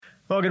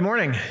Well, good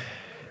morning.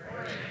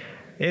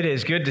 It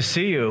is good to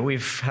see you.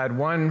 We've had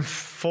one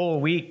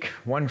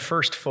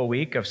first full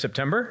week of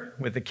September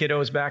with the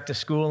kiddos back to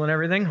school and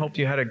everything. Hope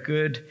you had a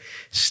good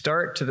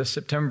start to the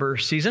September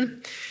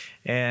season.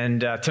 And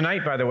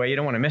tonight, by the way, you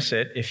don't want to miss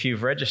it. If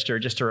you've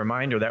registered, just a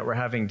reminder that we're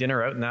having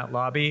dinner out in that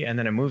lobby and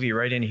then a movie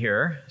right in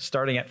here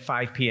starting at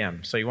 5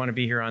 p.m. So you want to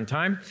be here on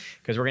time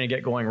because we're going to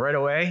get going right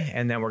away,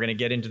 and then we're going to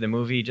get into the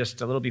movie just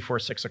a little before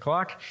 6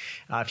 o'clock.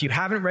 If you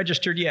haven't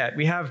registered yet,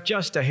 we have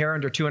just a hair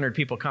under 200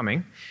 people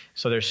coming,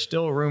 so there's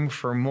still room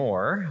for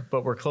more,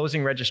 but we're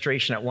closing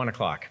registration at 1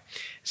 o'clock.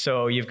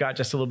 So you've got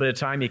just a little bit of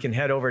time. You can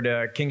head over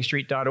to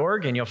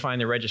kingstreet.org and you'll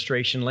find the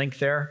registration link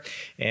there.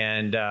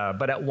 And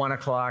but at 1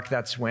 o'clock,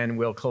 that's when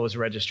we'll close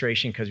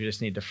registration because we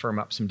just need to firm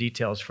up some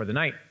details for the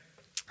night.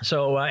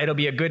 So it'll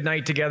be a good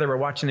night together. We're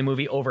watching the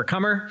movie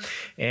Overcomer,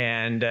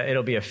 and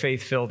it'll be a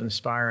faith-filled,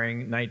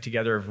 inspiring night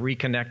together of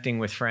reconnecting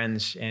with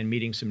friends and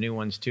meeting some new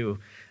ones too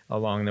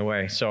along the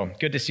way. So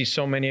good to see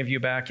so many of you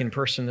back in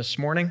person this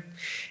morning.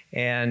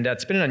 And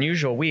it's been an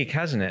unusual week,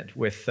 hasn't it,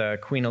 with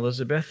Queen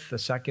Elizabeth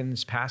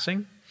II's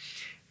passing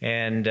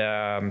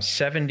and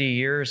 70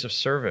 years of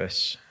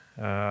service,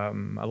 a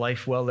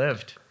life well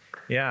lived.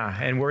 Yeah,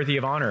 and worthy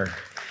of honor.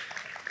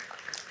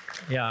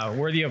 Yeah,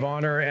 worthy of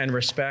honor and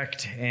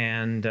respect.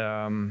 And,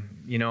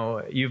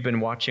 you've been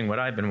watching what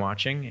I've been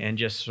watching and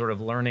just sort of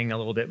learning a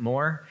little bit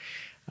more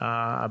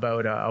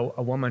about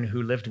a woman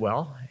who lived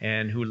well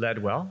and who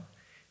led well.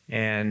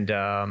 And,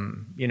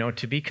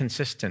 to be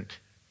consistent.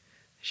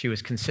 She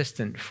was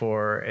consistent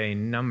for a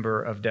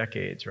number of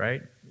decades,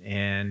 right?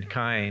 And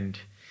kind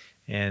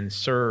and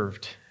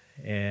served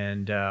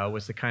and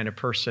was the kind of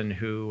person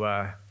who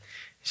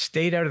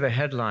stayed out of the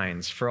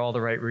headlines for all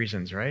the right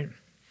reasons, right?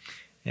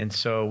 And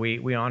so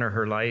we honor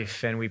her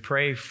life, and we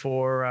pray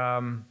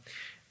for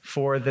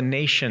the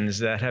nations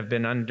that have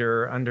been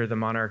under the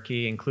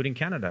monarchy, including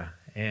Canada.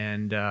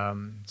 And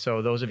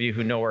so those of you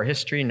who know our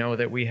history know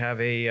that we have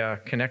a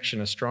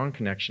strong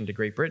connection to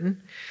Great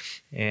Britain,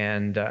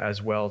 and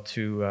as well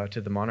to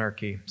the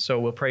monarchy. So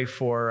we'll pray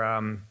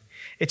for.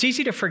 It's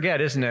easy to forget,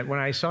 isn't it? When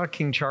I saw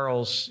King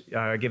Charles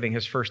giving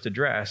his first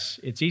address,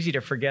 it's easy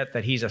to forget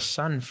that he's a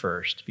son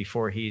first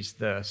before he's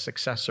the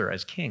successor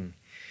as king.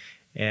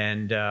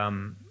 And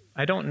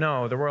I don't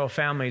know, the royal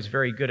family is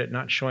very good at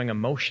not showing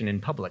emotion in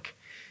public,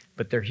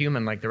 but they're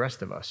human like the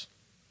rest of us,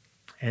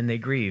 and they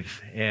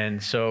grieve.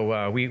 And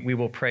so we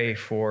will pray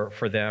for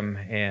them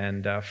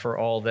and for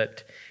all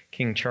that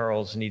King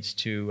Charles needs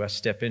to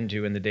step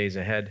into in the days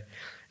ahead.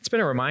 It's been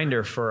a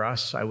reminder for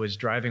us. I was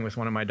driving with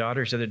one of my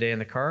daughters the other day in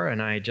the car, and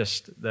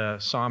the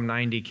Psalm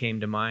 90 came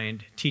to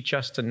mind. Teach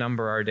us to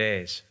number our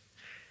days.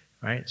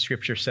 Right?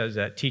 Scripture says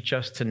that. Teach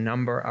us to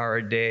number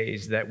our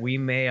days that we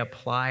may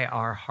apply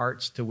our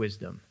hearts to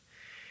wisdom.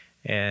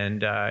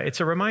 And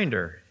it's a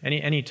reminder.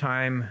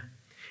 Anytime,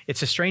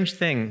 it's a strange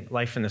thing,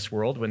 life in this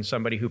world, when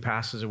somebody who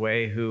passes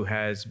away who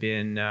has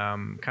been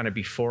kind of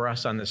before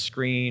us on the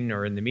screen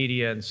or in the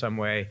media in some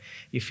way,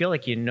 you feel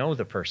like you know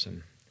the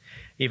person,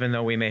 even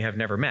though we may have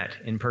never met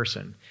in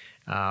person.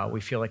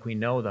 We feel like we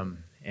know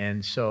them.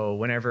 And so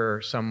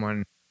whenever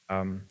someone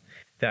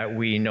that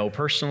we know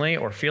personally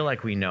or feel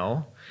like we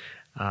know,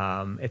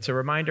 it's a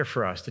reminder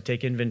for us to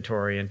take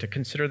inventory and to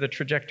consider the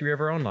trajectory of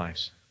our own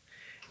lives.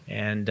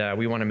 And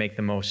we want to make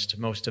the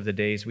most of the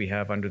days we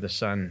have under the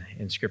sun.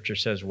 And Scripture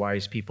says,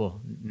 wise people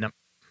number.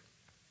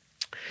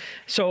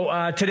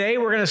 So today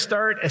we're going to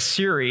start a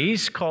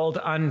series called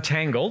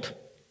Untangled.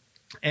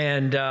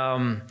 And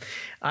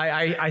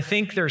I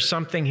think there's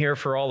something here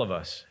for all of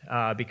us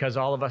because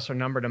all of us are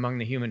numbered among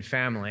the human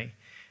family.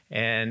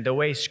 And the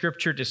way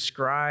Scripture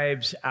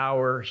describes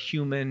our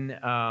human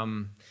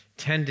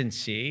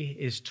tendency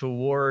is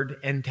toward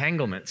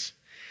entanglements.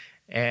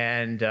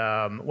 And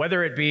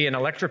whether it be an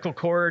electrical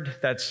cord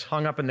that's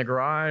hung up in the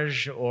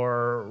garage,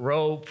 or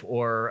rope,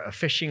 or a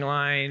fishing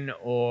line,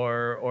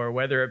 or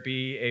whether it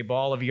be a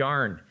ball of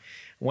yarn,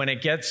 when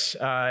it gets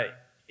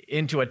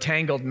into a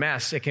tangled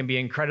mess, it can be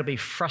incredibly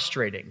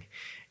frustrating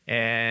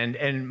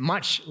and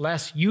much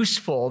less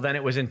useful than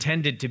it was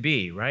intended to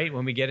be, right?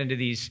 When we get into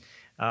these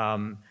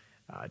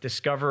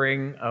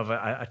discovering of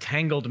a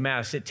tangled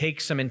mess, it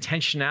takes some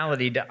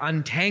intentionality to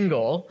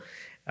untangle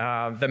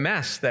the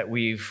mess that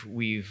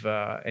we've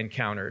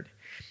encountered.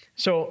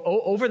 So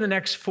over the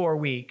next 4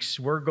 weeks,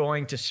 we're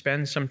going to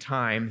spend some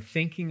time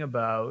thinking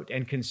about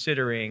and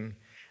considering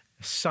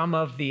some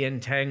of the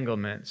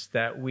entanglements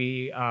that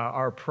we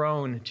are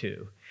prone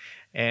to.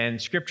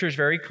 And Scripture is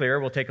very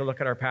clear. We'll take a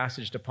look at our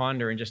passage to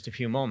ponder in just a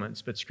few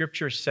moments. But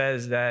Scripture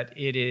says that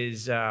it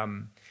is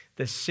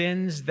the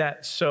sins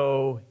that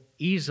so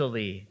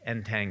easily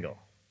entangle.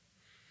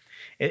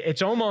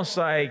 It's almost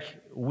like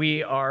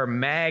we are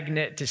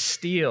magnet to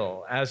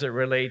steel as it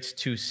relates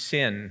to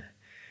sin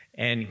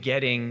and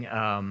getting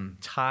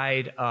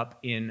tied up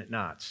in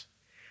knots.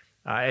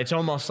 It's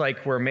almost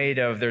like we're made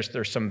of,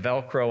 there's some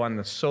Velcro on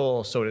the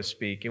soul, so to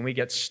speak, and we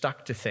get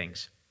stuck to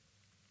things.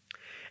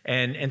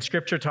 And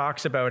Scripture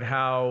talks about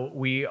how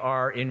we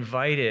are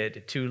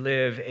invited to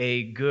live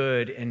a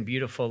good and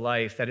beautiful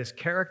life that is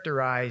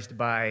characterized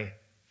by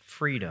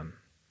freedom,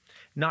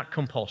 not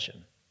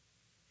compulsion.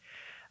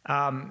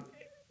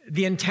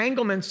 The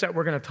entanglements that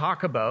we're going to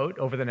talk about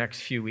over the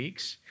next few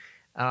weeks,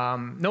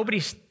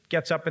 nobody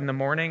gets up in the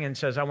morning and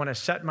says, I want to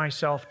set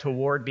myself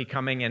toward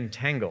becoming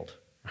entangled.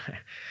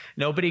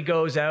 Nobody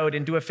goes out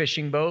into a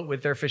fishing boat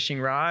with their fishing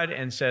rod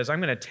and says, I'm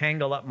going to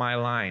tangle up my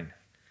line.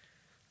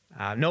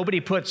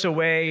 Nobody puts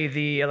away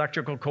the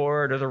electrical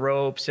cord or the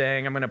rope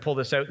saying, I'm going to pull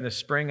this out in the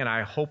spring and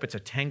I hope it's a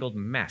tangled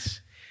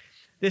mess.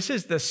 This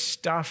is the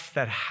stuff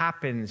that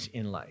happens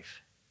in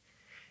life.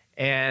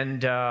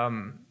 And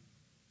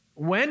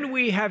when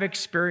we have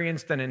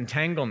experienced an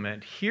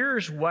entanglement,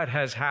 here's what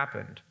has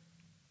happened.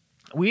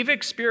 We've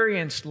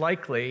experienced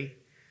likely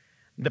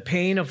the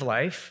pain of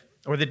life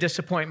or the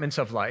disappointments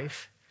of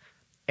life,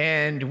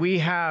 and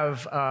we've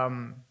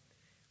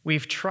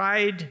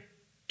tried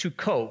to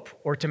cope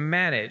or to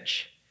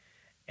manage,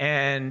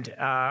 and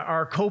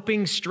our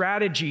coping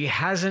strategy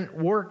hasn't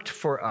worked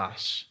for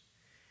us.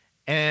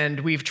 And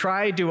we've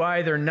tried to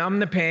either numb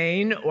the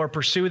pain or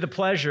pursue the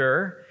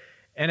pleasure,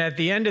 and at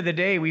the end of the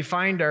day, we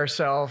find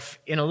ourselves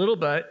in a little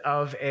bit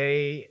of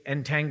an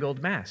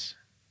entangled mess.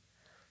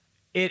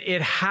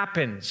 It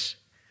happens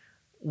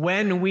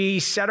when we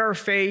set our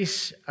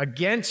face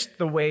against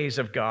the ways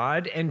of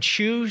God and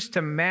choose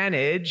to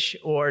manage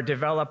or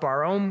develop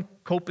our own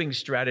coping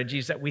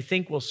strategies that we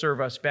think will serve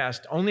us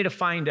best, only to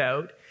find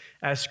out,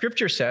 as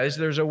Scripture says,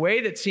 there's a way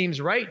that seems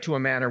right to a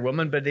man or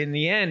woman, but in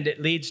the end, it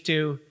leads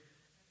to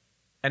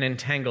an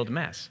entangled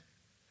mess.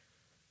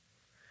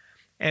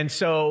 And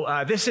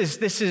so this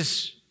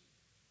is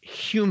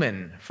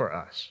human for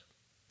us.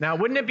 Now,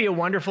 wouldn't it be a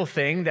wonderful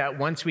thing that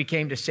once we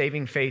came to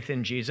saving faith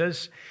in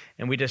Jesus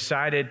and we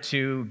decided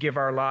to give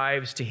our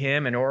lives to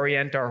him and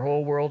orient our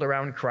whole world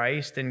around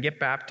Christ and get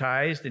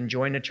baptized and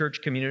join a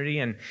church community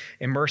and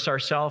immerse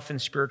ourselves in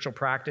spiritual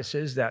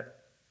practices, that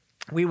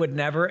we would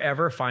never,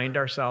 ever find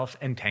ourselves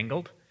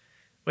entangled?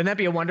 Wouldn't that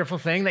be a wonderful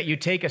thing, that you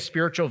take a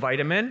spiritual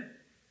vitamin,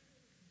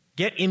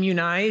 get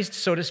immunized,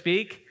 so to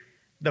speak,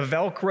 the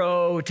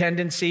Velcro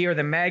tendency or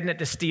the magnet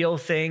to steel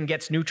thing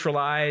gets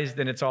neutralized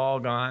and it's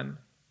all gone?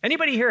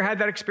 Anybody here had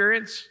that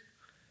experience?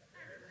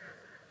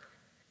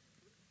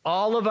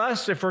 All of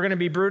us, if we're going to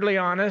be brutally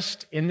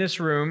honest, in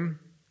this room,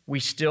 we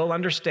still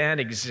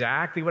understand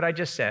exactly what I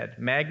just said.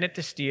 Magnet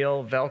to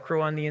steel,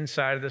 Velcro on the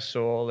inside of the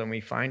soul, and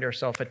we find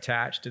ourselves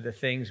attached to the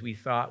things we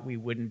thought we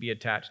wouldn't be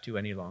attached to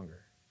any longer.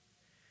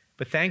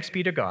 But thanks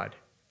be to God.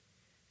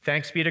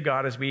 Thanks be to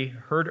God, as we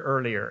heard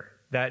earlier,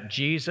 that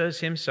Jesus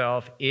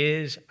himself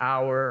is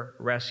our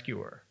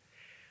rescuer.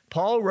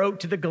 Paul wrote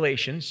to the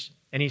Galatians,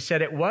 and he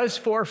said, it was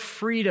for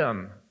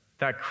freedom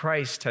that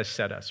Christ has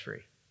set us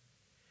free.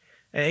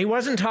 And he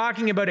wasn't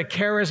talking about a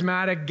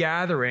charismatic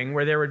gathering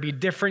where there would be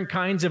different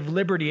kinds of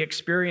liberty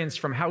experienced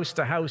from house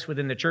to house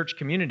within the church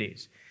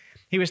communities.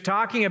 He was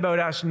talking about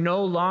us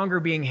no longer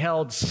being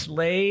held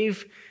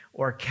slave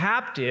or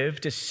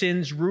captive to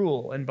sin's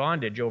rule and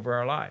bondage over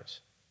our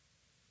lives.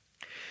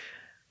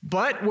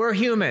 But we're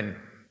human.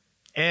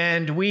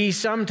 And we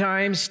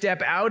sometimes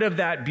step out of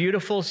that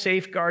beautiful,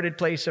 safeguarded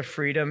place of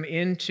freedom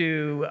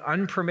into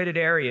unpermitted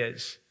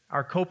areas.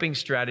 Our coping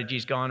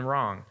strategy's gone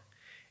wrong,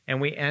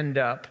 and we end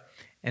up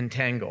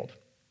entangled.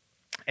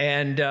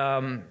 And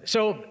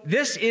so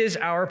this is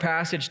our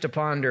passage to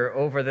ponder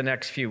over the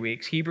next few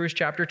weeks, Hebrews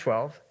chapter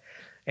 12.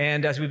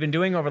 And as we've been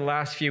doing over the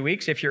last few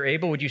weeks, if you're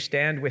able, would you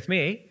stand with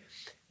me?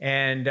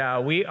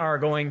 And we are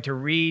going to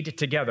read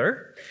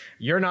together.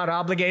 You're not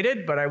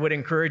obligated, but I would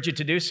encourage you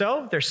to do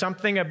so. There's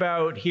something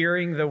about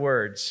hearing the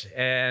words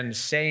and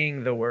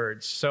saying the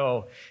words.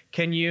 So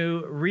can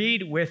you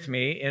read with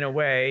me in a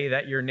way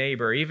that your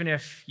neighbor, even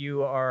if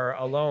you are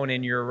alone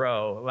in your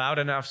row, loud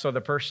enough so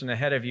the person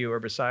ahead of you or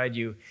beside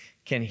you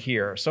can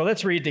hear? So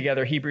let's read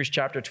together Hebrews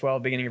chapter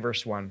 12, beginning of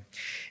verse 1.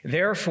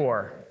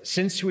 Therefore,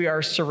 since we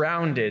are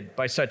surrounded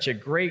by such a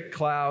great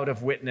cloud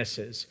of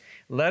witnesses,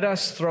 let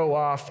us throw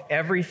off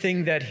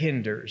everything that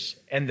hinders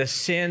and the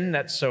sin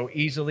that so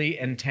easily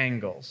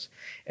entangles,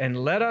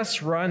 and let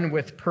us run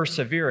with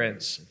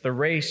perseverance the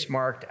race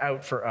marked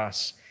out for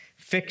us,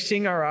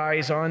 fixing our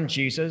eyes on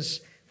Jesus,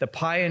 the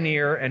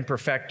pioneer and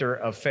perfecter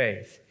of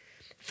faith.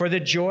 For the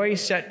joy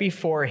set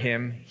before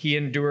him, he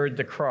endured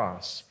the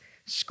cross,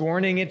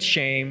 scorning its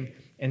shame,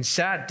 and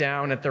sat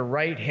down at the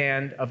right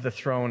hand of the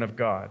throne of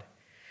God.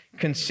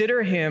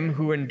 Consider him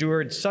who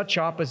endured such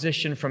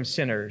opposition from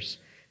sinners,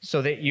 so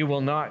that you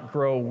will not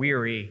grow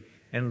weary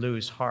and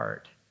lose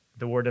heart.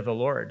 The word of the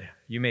Lord.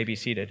 You may be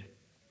seated.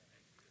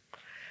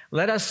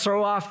 Let us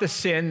throw off the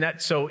sin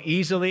that so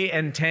easily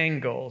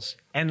entangles,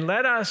 and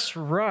let us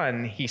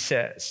run, he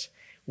says,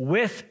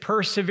 with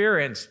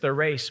perseverance the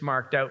race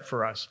marked out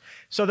for us.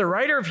 So the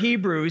writer of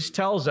Hebrews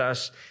tells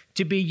us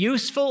to be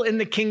useful in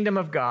the kingdom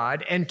of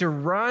God and to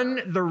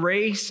run the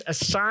race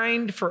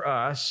assigned for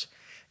us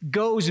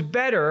goes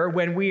better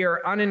when we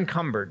are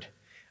unencumbered,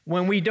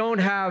 when we don't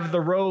have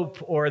the rope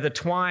or the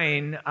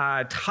twine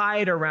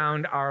tied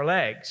around our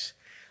legs.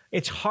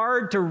 It's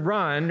hard to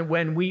run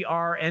when we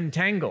are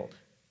entangled.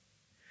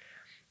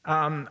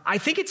 I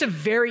think it's a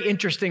very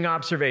interesting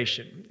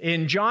observation.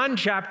 In John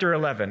chapter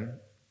 11,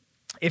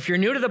 If you're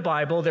new to the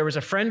Bible, there was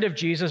a friend of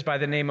Jesus by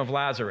the name of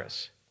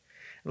Lazarus.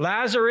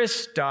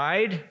 Lazarus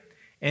died,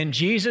 and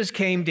Jesus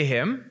came to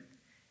him,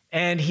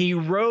 and he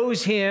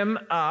raised him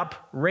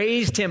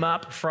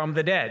up from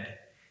the dead.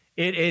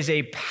 It is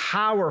a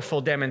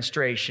powerful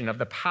demonstration of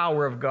the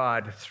power of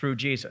God through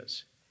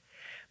Jesus.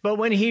 But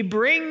when he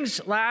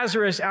brings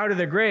Lazarus out of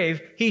the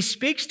grave, he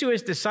speaks to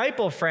his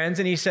disciple friends,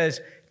 and he says,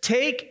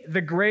 "Take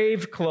the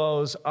grave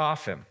clothes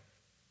off him."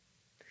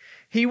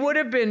 He would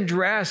have been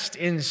dressed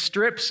in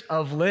strips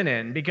of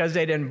linen because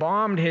they'd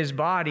embalmed his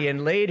body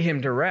and laid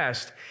him to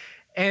rest.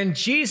 And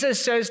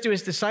Jesus says to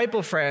his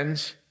disciple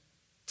friends,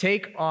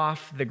 "Take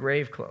off the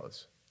grave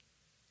clothes,"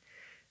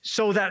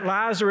 so that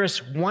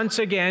Lazarus once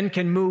again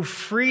can move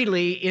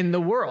freely in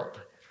the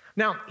world.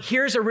 Now,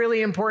 here's a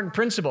really important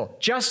principle.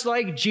 Just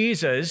like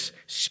Jesus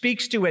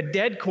speaks to a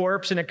dead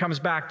corpse and it comes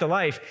back to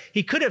life,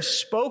 he could have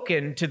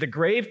spoken to the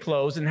grave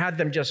clothes and had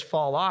them just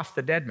fall off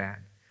the dead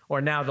man,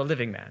 or now the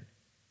living man.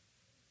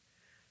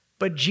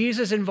 But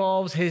Jesus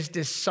involves his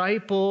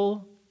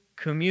disciple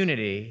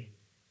community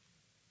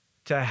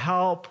to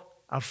help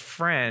a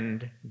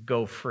friend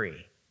go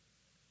free.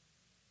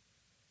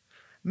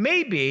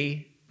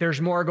 Maybe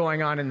there's more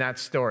going on in that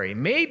story.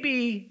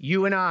 Maybe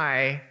you and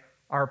I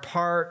are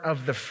part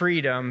of the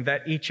freedom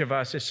that each of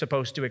us is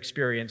supposed to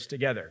experience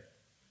together.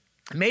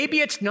 Maybe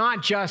it's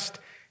not just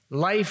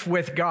life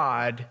with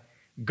God,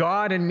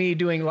 God and me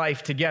doing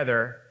life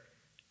together,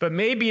 but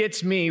maybe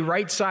it's me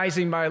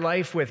right-sizing my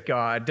life with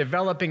God,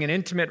 developing an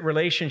intimate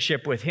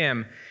relationship with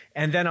him,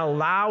 and then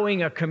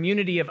allowing a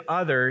community of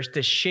others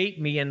to shape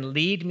me and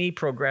lead me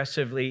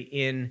progressively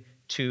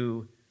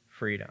into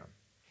freedom.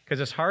 Because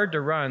it's hard to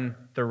run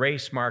the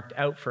race marked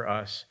out for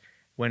us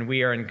when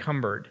we are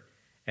encumbered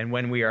and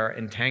when we are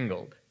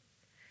entangled.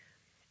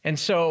 And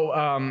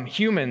so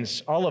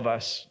humans, all of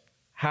us,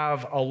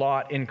 have a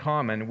lot in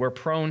common. We're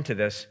prone to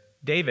this.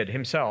 David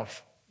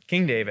himself,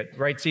 King David,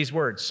 writes these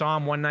words,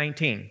 Psalm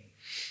 119,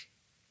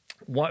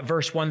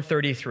 verse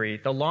 133,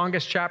 the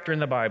longest chapter in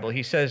the Bible.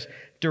 He says,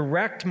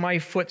 "Direct my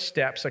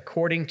footsteps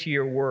according to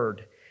your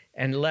word,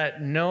 and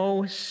let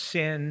no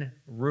sin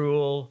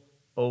rule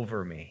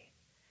over me."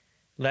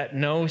 Let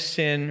no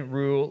sin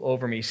rule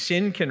over me.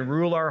 Sin can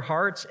rule our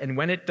hearts, and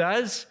when it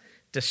does,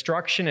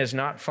 destruction is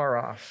not far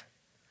off.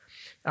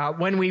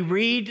 When we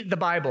read the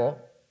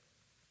Bible,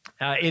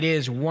 it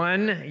is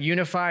one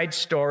unified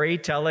story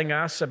telling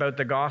us about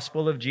the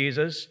gospel of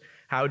Jesus,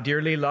 how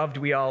dearly loved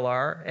we all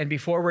are. And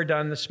before we're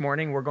done this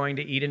morning, we're going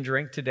to eat and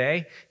drink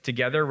today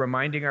together,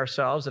 reminding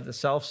ourselves of the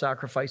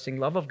self-sacrificing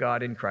love of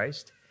God in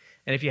Christ.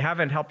 And if you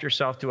haven't helped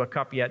yourself to a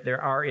cup yet,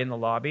 there are in the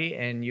lobby,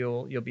 and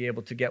you'll be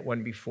able to get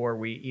one before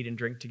we eat and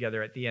drink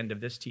together at the end of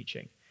this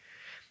teaching.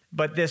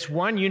 But this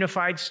one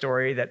unified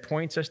story that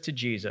points us to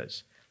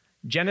Jesus,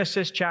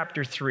 Genesis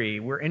chapter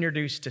 3, we're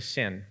introduced to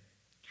sin.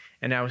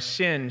 And now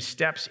sin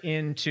steps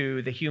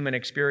into the human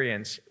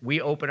experience. We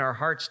open our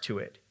hearts to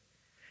it.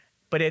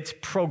 But it's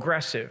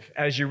progressive.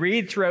 As you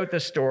read throughout the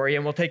story,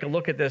 and we'll take a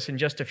look at this in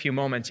just a few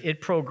moments,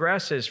 it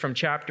progresses from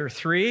chapter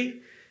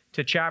 3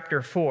 to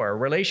chapter 4.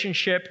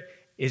 Relationship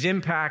is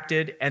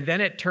impacted, and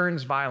then it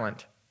turns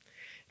violent.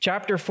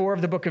 Chapter 4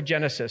 of the book of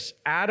Genesis,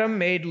 Adam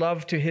made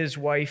love to his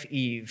wife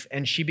Eve,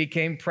 and she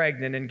became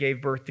pregnant and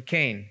gave birth to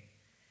Cain.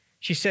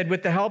 She said,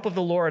 "With the help of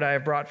the Lord, I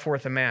have brought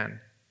forth a man."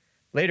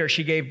 Later,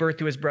 she gave birth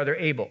to his brother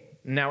Abel.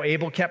 Now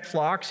Abel kept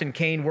flocks, and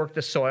Cain worked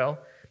the soil.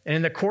 And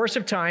in the course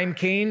of time,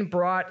 Cain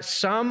brought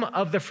some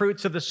of the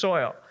fruits of the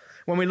soil.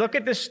 When we look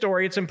at this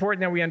story, it's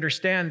important that we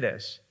understand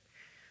this.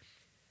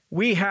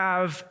 We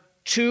have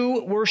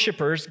two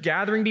worshipers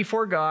gathering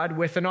before God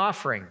with an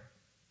offering.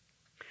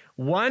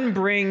 One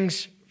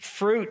brings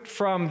fruit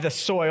from the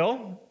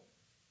soil,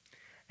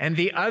 and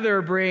the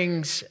other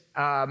brings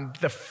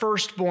the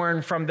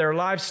firstborn from their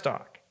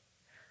livestock.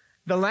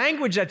 The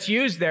language that's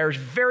used there is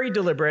very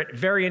deliberate,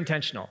 very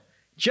intentional.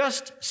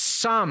 Just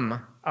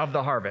some of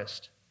the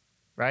harvest,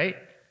 right?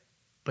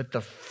 But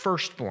the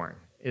firstborn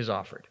is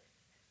offered.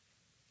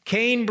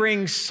 Cain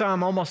brings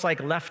some, almost like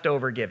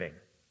leftover giving.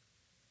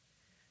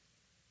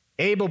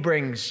 Abel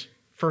brings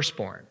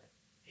firstborn.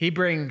 He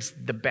brings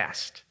the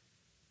best.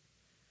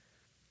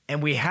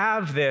 And we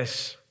have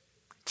this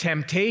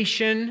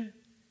temptation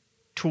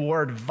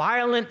toward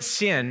violent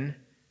sin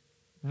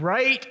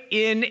right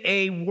in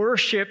a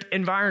worship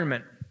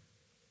environment.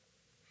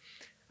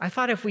 I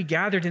thought if we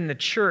gathered in the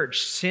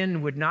church,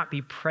 sin would not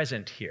be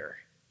present here.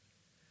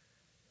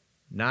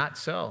 Not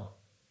so.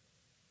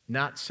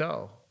 Not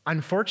so.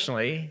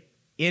 Unfortunately,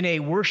 in a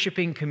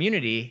worshiping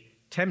community,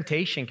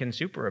 temptation can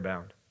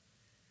superabound.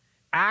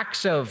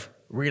 Acts of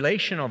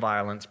relational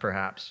violence,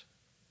 perhaps.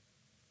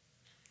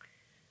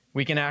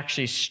 We can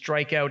actually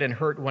strike out and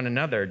hurt one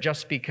another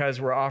just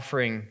because we're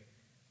offering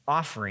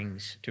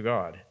offerings to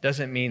God.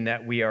 Doesn't mean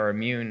that we are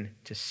immune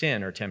to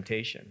sin or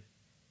temptation.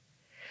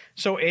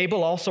 So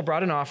Abel also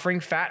brought an offering,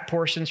 fat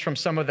portions from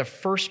some of the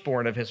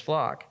firstborn of his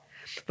flock.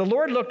 The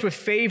Lord looked with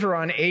favor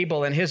on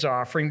Abel and his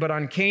offering, but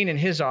on Cain and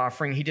his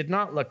offering he did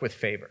not look with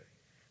favor.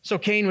 So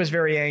Cain was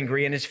very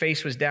angry, and his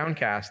face was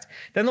downcast.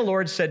 Then the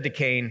Lord said to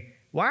Cain,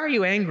 "Why are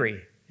you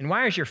angry? And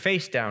why is your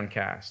face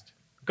downcast?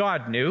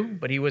 God knew,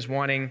 but he was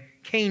wanting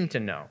Cain to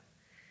know.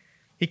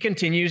 He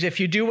continues, if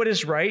you do what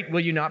is right, will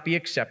you not be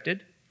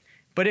accepted?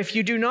 But if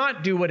you do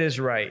not do what is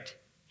right,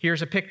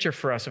 here's a picture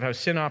for us of how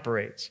sin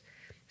operates.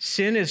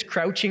 Sin is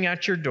crouching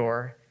at your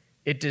door.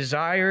 It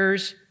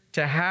desires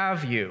to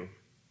have you.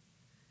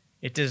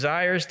 It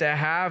desires to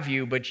have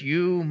you, but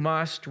you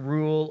must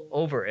rule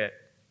over it.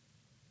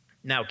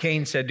 Now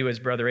Cain said to his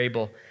brother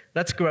Abel,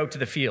 let's go out to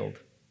the field.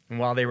 And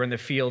while they were in the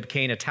field,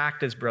 Cain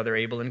attacked his brother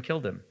Abel and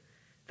killed him.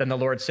 Then the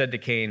Lord said to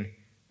Cain,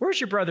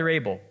 where's your brother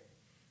Abel?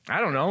 I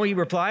don't know, he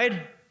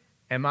replied.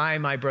 Am I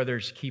my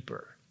brother's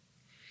keeper?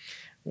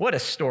 What a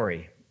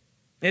story.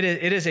 It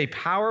is a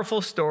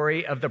powerful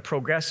story of the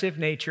progressive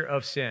nature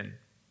of sin.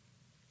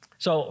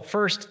 So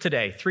first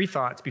today, 3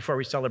 thoughts before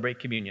we celebrate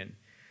communion.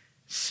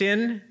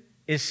 Sin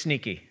is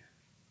sneaky.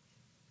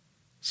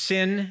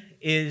 Sin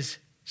is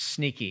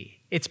sneaky.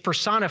 It's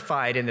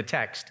personified in the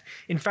text.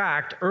 In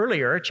fact,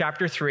 earlier,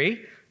 chapter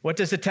 3, what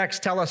does the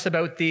text tell us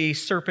about the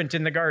serpent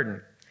in the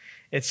garden?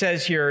 It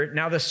says here,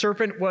 now the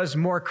serpent was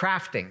more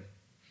crafty.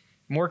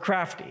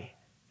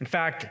 In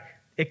fact,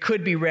 it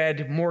could be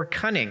read more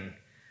cunning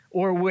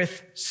or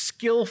with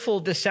skillful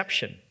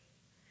deception.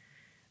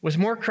 Was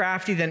more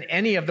crafty than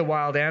any of the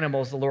wild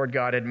animals the Lord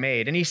God had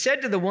made. And he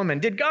said to the woman,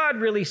 did God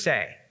really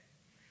say,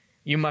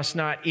 you must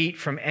not eat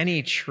from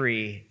any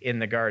tree in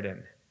the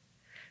garden?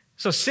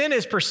 So sin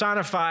is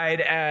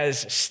personified as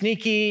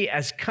sneaky,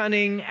 as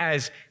cunning,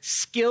 as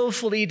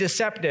skillfully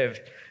deceptive.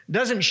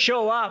 Doesn't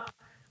show up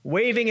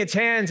waving its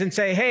hands and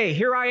say, hey,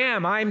 here I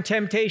am, I'm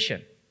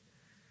temptation.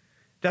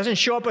 Doesn't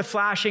show up with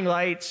flashing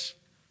lights.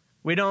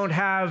 We don't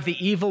have the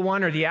evil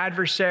one or the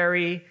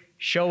adversary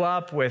show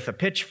up with a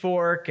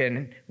pitchfork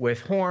and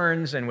with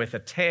horns and with a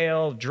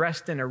tail,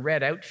 dressed in a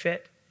red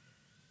outfit.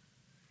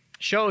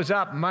 Shows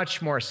up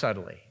much more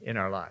subtly in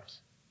our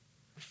lives.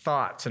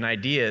 Thoughts and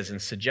ideas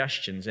and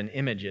suggestions and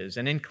images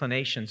and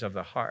inclinations of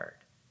the heart.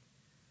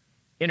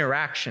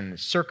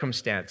 Interactions,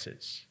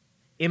 circumstances,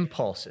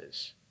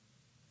 impulses.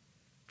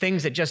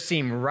 Things that just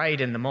seem right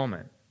in the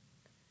moment.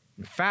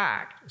 In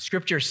fact,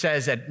 Scripture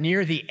says that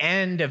near the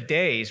end of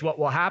days, what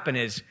will happen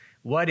is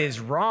what is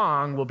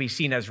wrong will be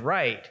seen as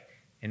right,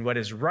 and what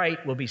is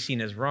right will be seen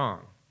as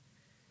wrong.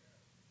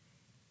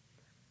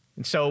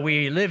 And so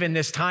we live in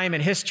this time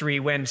in history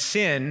when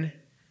sin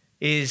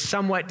is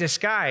somewhat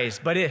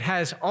disguised, but it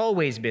has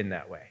always been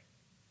that way.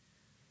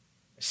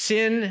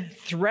 Sin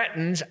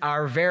threatens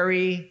our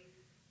very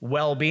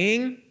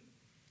well-being,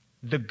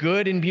 the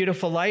good and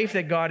beautiful life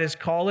that God is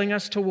calling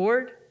us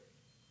toward.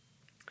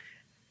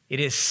 It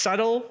is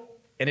subtle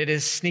and it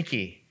is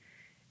sneaky.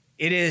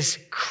 It is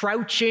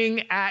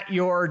crouching at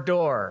your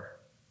door.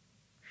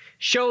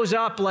 Shows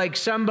up like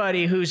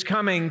somebody who's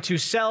coming to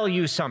sell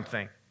you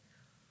something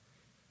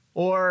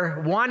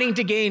or wanting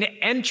to gain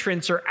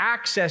entrance or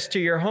access to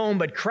your home,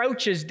 but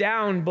crouches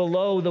down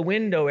below the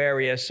window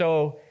area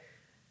so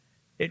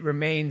it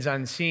remains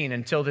unseen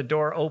until the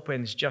door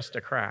opens just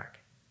a crack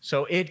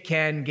so it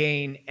can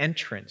gain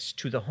entrance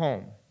to the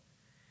home.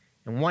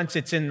 And once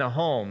it's in the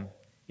home,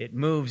 it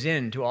moves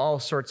into all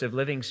sorts of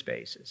living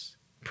spaces,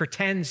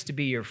 pretends to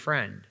be your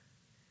friend.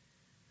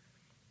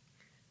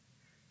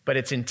 But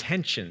its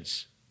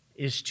intentions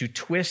is to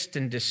twist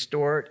and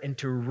distort and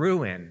to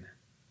ruin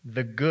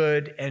the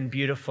good and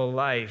beautiful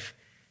life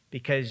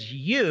because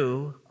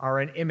you are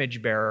an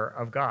image bearer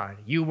of God.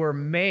 You were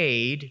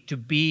made to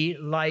be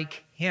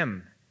like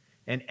him.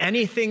 And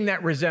anything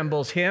that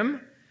resembles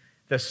him,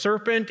 the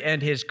serpent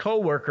and his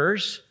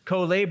co-workers,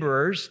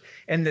 co-laborers,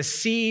 and the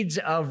seeds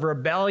of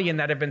rebellion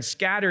that have been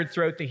scattered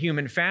throughout the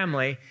human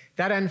family,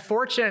 that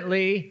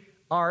unfortunately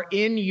are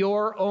in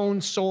your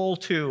own soul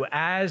too,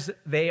 as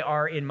they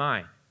are in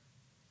mine.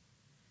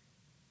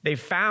 They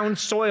found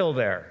soil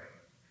there.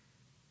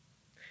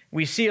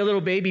 We see a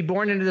little baby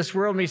born into this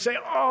world and we say,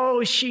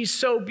 oh, she's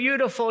so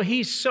beautiful.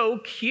 He's so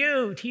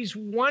cute. He's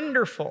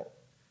wonderful.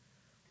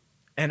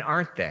 And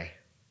aren't they?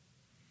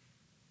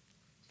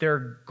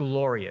 They're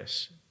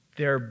glorious.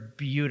 They're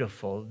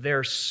beautiful.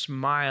 They're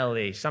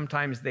smiley.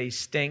 Sometimes they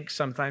stink.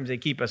 Sometimes they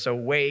keep us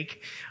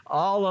awake.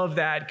 All of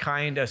that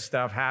kind of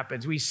stuff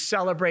happens. We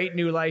celebrate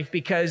new life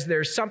because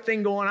there's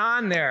something going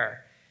on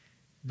there.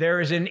 There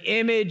is an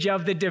image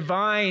of the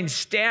divine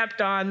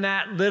stamped on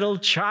that little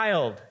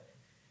child.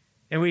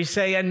 And we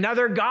say,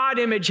 another God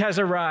image has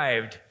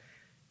arrived.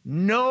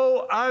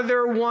 No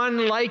other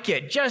one like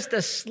it. Just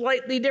a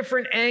slightly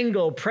different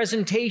angle,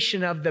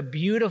 presentation of the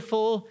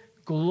beautiful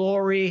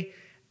glory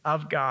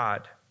of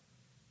God.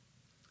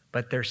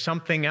 But there's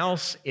something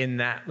else in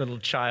that little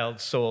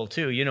child's soul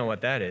too. You know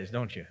what that is,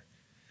 don't you?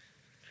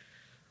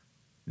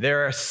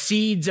 There are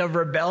seeds of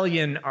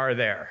rebellion are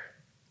there.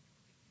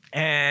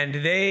 And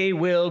they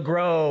will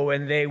grow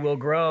and they will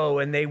grow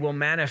and they will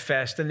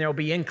manifest and there'll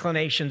be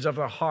inclinations of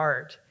the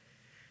heart.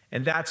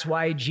 And that's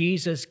why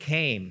Jesus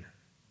came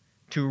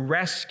to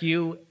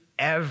rescue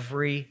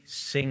every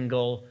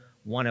single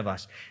one of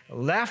us.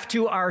 Left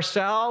to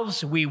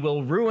ourselves, we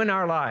will ruin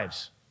our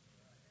lives.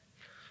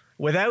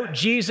 Without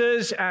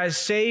Jesus as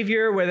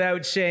Savior,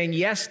 without saying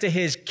yes to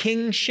his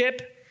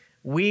kingship,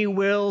 We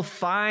will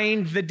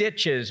find the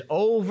ditches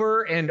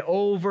over and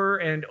over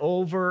and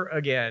over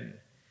again.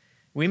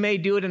 We may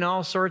do it in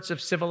all sorts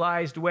of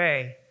civilized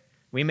way.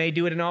 We may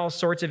do it in all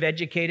sorts of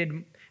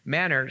educated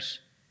manners.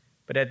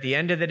 But at the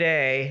end of the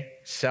day,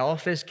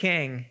 self is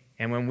king.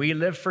 And when we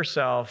live for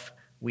self,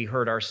 we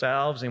hurt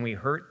ourselves and we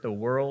hurt the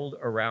world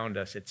around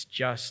us. It's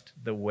just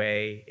the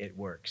way it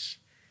works.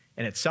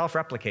 And it's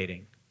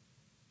self-replicating.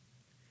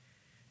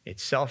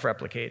 It's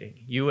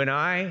self-replicating. You and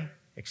I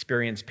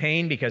experience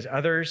pain because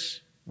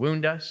others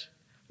wound us.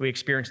 We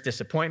experience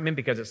disappointment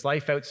because it's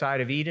life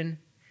outside of Eden.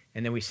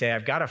 And then we say,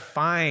 I've got to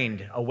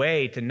find a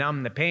way to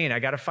numb the pain.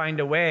 I've got to find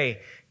a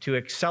way to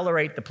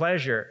accelerate the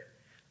pleasure.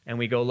 And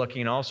we go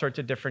looking in all sorts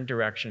of different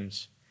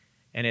directions.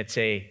 And it's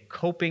a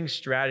coping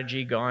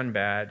strategy gone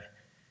bad.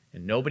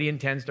 And nobody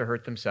intends to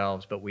hurt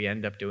themselves, but we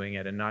end up doing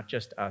it. And not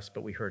just us,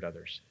 but we hurt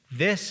others.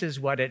 This is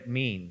what it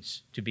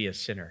means to be a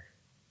sinner.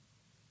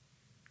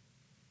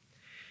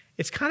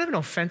 It's kind of an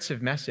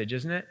offensive message,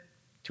 isn't it,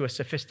 to a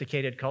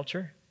sophisticated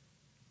culture?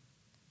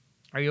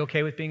 Are you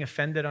okay with being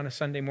offended on a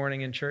Sunday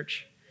morning in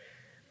church?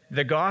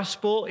 The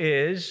gospel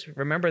is,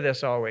 remember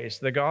this always,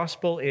 the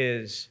gospel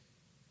is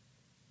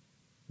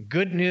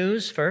good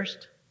news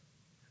first,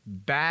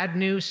 bad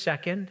news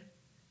second,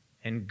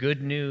 and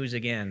good news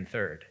again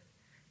third.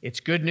 It's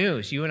good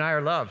news. You and I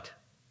are loved.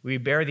 We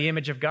bear the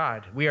image of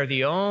God. We are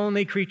the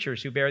only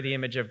creatures who bear the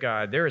image of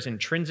God. There is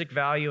intrinsic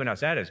value in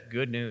us. That is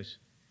good news.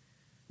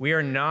 We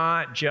are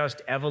not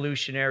just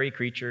evolutionary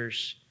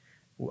creatures.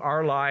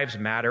 Our lives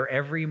matter.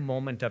 Every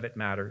moment of it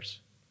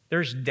matters.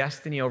 There's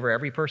destiny over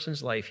every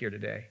person's life here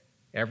today.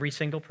 Every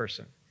single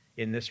person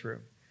in this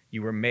room.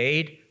 You were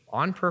made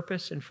on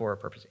purpose and for a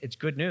purpose. It's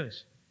good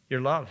news.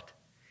 You're loved.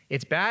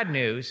 It's bad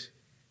news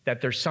that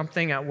there's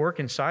something at work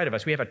inside of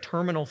us. We have a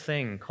terminal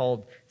thing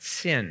called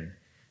sin.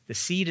 The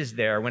seed is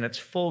there. When it's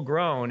full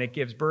grown, it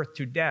gives birth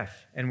to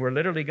death. And we're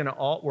literally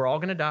we're all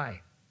going to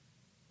die.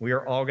 We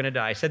are all going to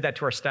die. I said that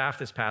to our staff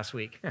this past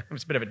week. It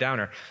was a bit of a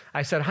downer.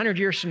 I said, 100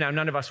 years from now,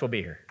 none of us will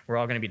be here. We're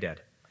all going to be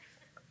dead.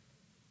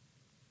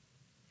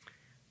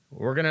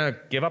 We're going to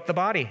give up the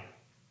body.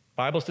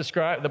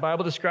 The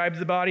Bible describes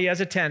the body as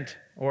a tent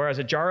or as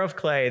a jar of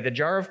clay. The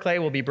jar of clay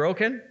will be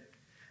broken.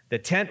 The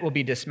tent will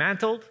be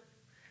dismantled.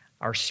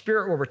 Our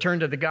spirit will return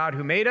to the God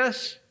who made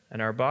us,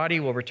 and our body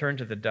will return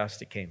to the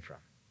dust it came from.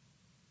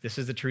 This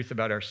is the truth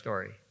about our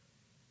story.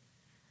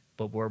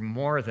 But we're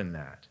more than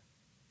that.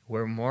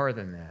 We're more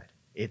than that.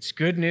 It's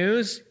good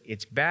news,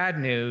 it's bad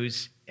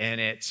news, and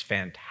it's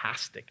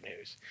fantastic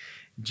news.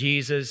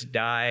 Jesus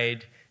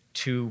died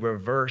to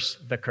reverse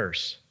the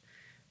curse.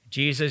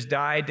 Jesus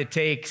died to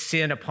take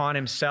sin upon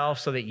himself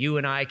so that you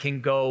and I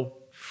can go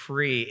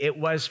free. It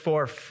was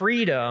for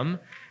freedom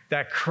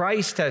that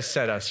Christ has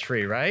set us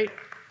free, right?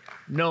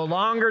 No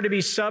longer to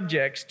be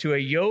subjects to a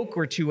yoke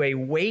or to a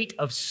weight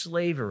of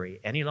slavery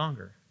any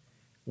longer.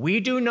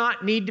 We do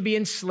not need to be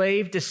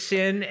enslaved to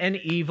sin and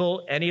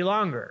evil any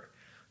longer.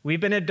 We've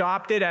been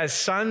adopted as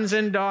sons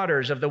and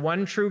daughters of the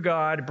one true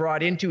God,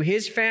 brought into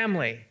his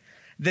family.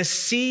 The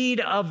seed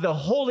of the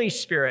Holy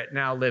Spirit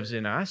now lives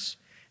in us,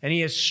 and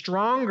he is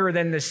stronger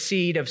than the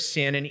seed of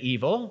sin and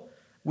evil.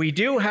 We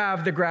do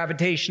have the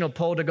gravitational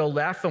pull to go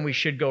left when we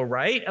should go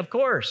right, of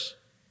course,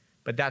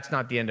 but that's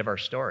not the end of our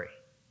story.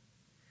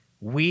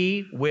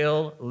 We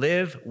will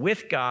live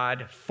with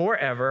God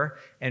forever,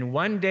 and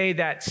one day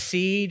that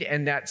seed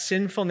and that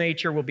sinful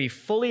nature will be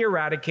fully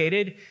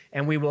eradicated,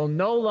 and we will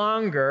no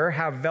longer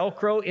have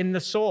Velcro in the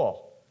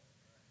soul.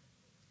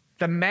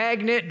 The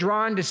magnet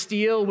drawn to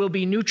steel will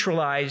be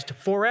neutralized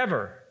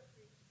forever.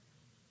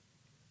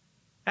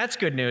 That's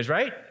good news,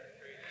 right?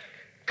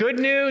 Good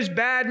news,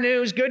 bad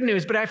news, good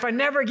news. But if I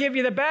never give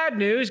you the bad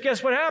news,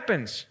 guess what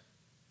happens?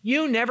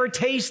 You never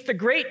taste the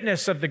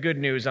greatness of the good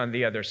news on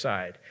the other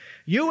side.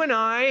 You and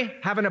I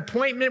have an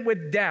appointment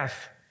with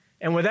death,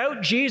 and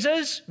without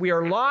Jesus, we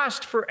are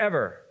lost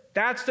forever.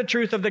 That's the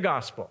truth of the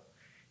gospel.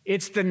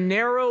 It's the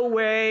narrow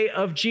way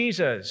of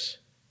Jesus.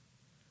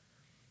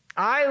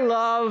 I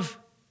love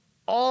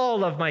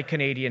all of my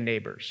Canadian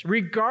neighbors,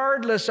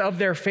 regardless of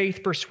their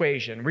faith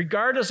persuasion,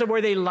 regardless of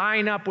where they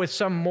line up with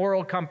some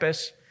moral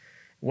compass,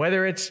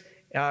 whether it's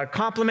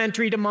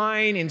complementary to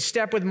mine, in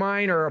step with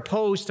mine, or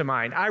opposed to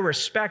mine. I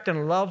respect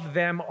and love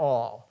them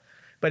all.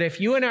 But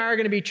if you and I are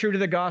going to be true to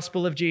the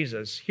gospel of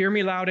Jesus, hear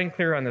me loud and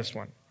clear on this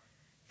one.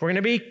 If we're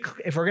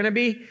going to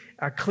be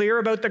clear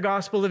about the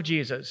gospel of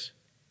Jesus,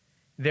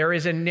 there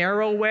is a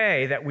narrow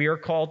way that we are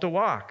called to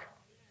walk.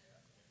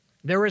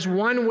 There is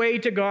one way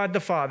to God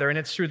the Father, and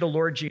it's through the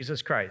Lord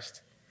Jesus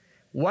Christ.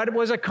 What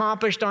was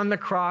accomplished on the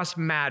cross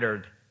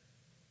mattered.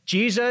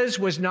 Jesus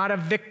was not a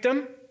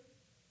victim.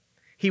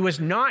 He was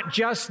not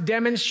just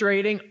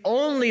demonstrating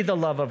only the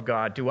love of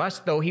God to us,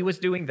 though he was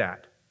doing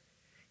that.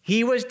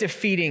 He was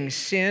defeating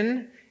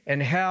sin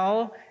and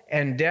hell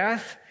and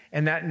death,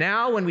 and that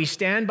now when we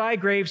stand by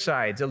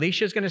gravesides,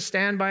 Alicia's going to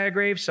stand by a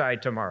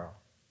graveside tomorrow,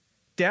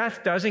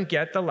 death doesn't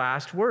get the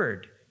last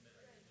word.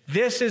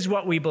 This is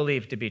what we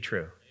believe to be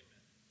true.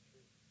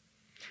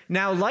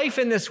 Now, life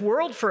in this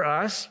world for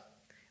us,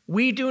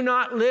 We do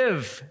not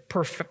live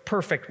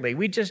perfectly.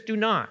 We just do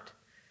not.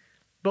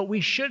 But we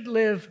should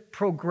live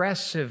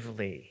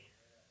progressively,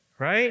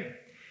 right?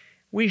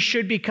 We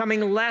should be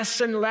becoming less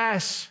and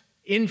less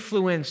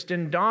influenced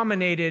and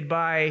dominated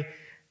by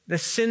the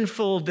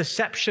sinful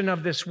deception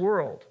of this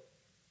world.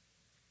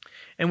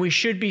 And we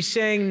should be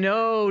saying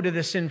no to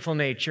the sinful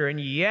nature and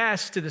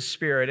yes to the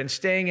Spirit and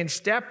staying in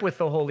step with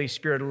the Holy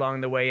Spirit along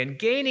the way and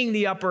gaining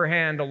the upper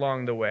hand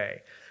along the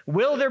way.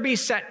 Will there be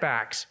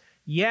setbacks?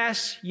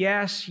 Yes,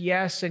 yes,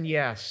 yes, and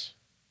yes.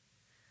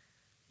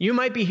 You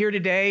might be here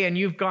today and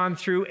you've gone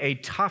through a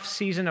tough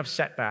season of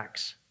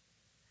setbacks.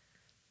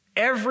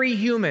 Every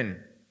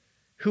human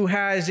who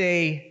has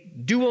a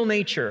dual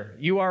nature,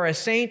 you are a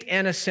saint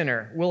and a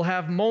sinner, will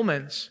have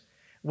moments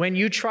when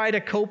you try to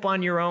cope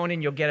on your own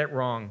and you'll get it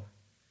wrong.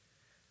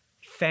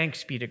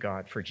 Thanks be to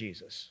God for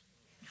Jesus.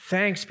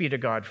 Thanks be to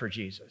God for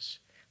Jesus.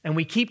 And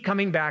we keep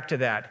coming back to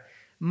that.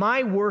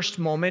 My worst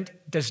moment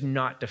does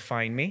not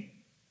define me.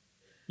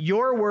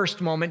 Your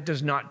worst moment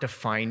does not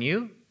define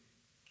you.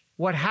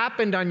 What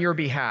happened on your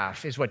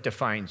behalf is what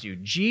defines you.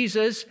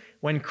 Jesus,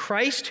 when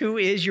Christ, who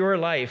is your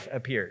life,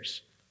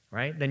 appears,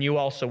 right? Then you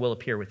also will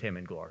appear with him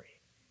in glory.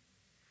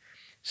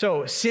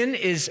 So sin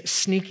is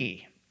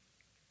sneaky.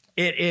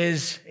 It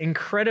is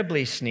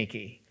incredibly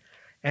sneaky.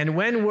 And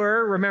when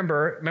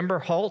remember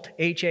HALT,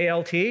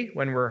 H-A-L-T,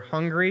 when we're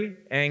hungry,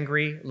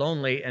 angry,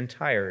 lonely, and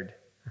tired,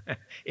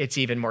 it's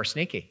even more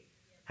sneaky.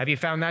 Have you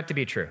found that to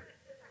be true?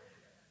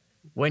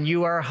 When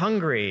you are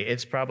hungry,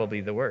 it's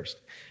probably the worst.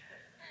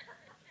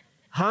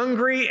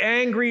 Hungry,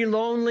 angry,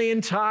 lonely,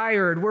 and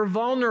tired, we're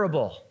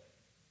vulnerable.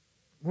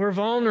 We're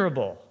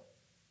vulnerable.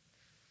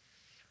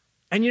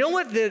 And you know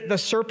what the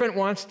serpent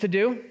wants to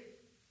do?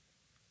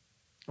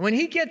 When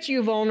he gets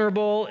you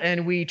vulnerable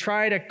and we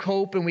try to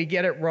cope and we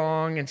get it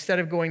wrong, instead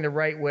of going the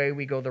right way,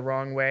 we go the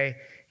wrong way.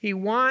 He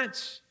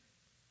wants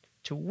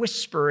to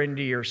whisper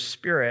into your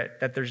spirit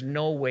that there's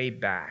no way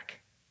back.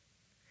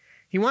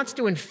 He wants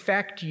to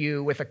infect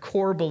you with a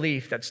core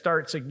belief that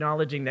starts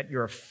acknowledging that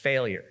you're a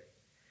failure.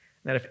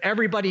 That if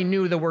everybody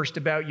knew the worst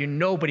about you,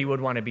 nobody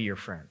would want to be your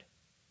friend.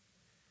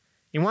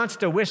 He wants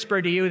to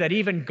whisper to you that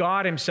even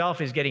God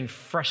himself is getting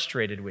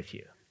frustrated with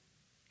you.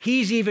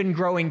 He's even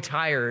growing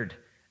tired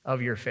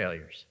of your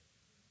failures.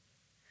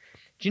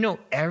 Do you know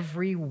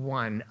every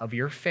one of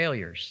your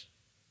failures,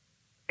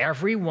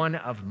 every one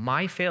of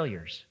my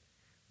failures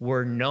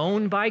were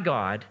known by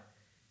God,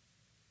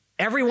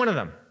 every one of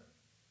them.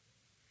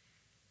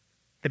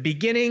 The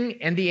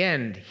beginning and the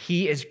end,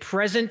 he is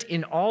present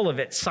in all of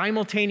it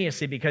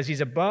simultaneously because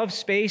he's above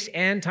space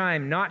and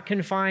time, not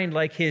confined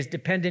like his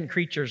dependent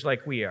creatures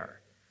like we are.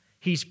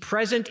 He's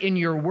present in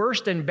your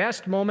worst and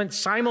best moments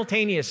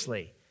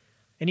simultaneously.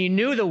 And he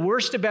knew the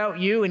worst about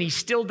you, and he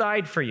still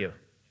died for you.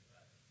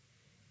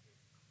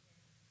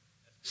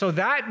 So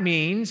that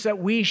means that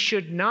we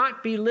should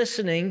not be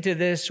listening to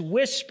this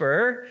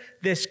whisper,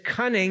 this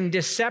cunning,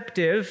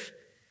 deceptive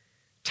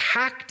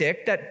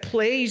tactic that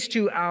plays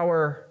to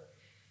our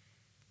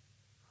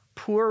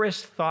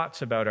poorest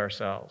thoughts about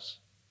ourselves.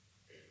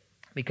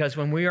 Because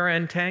when we are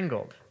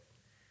entangled,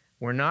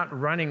 we're not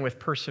running with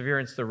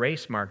perseverance the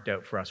race marked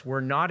out for us.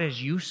 We're not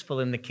as useful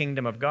in the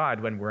kingdom of God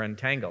when we're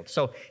entangled.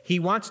 So he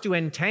wants to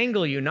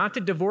entangle you, not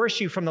to divorce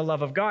you from the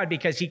love of God,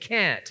 because he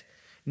can't.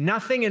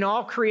 Nothing in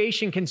all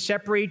creation can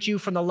separate you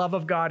from the love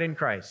of God in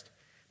Christ.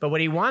 But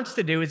what he wants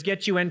to do is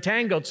get you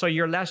entangled so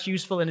you're less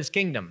useful in his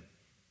kingdom.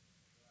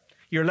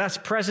 You're less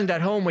present at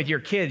home with your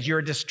kids. You're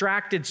a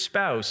distracted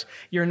spouse.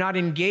 You're not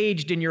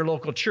engaged in your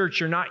local church.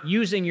 You're not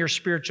using your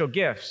spiritual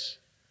gifts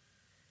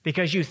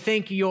because you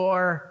think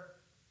you're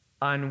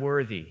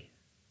unworthy.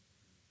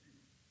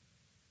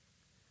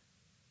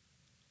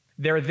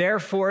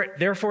 Therefore,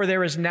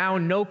 there is now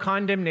no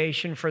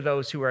condemnation for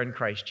those who are in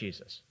Christ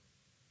Jesus.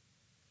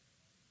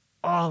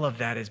 All of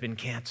that has been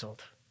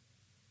canceled.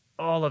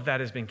 All of that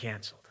has been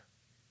canceled.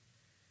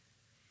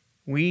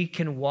 We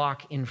can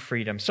walk in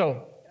freedom.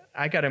 So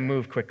I got to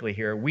move quickly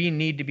here. We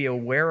need to be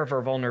aware of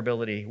our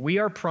vulnerability. We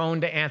are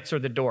prone to answer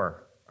the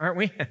door, aren't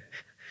we?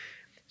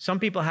 Some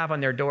people have on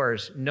their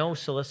doors, no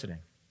soliciting.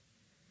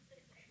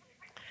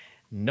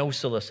 No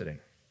soliciting.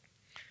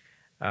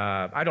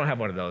 I don't have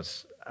one of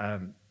those.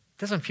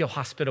 Doesn't feel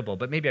hospitable,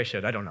 but maybe I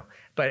should. I don't know.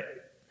 But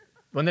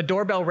when the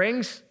doorbell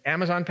rings,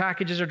 Amazon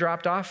packages are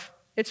dropped off.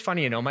 It's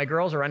funny, my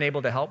girls are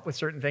unable to help with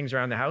certain things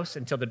around the house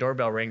until the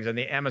doorbell rings and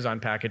the Amazon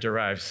package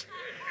arrives.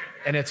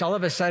 And it's all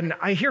of a sudden,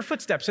 I hear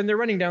footsteps and they're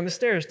running down the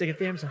stairs to get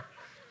the Amazon.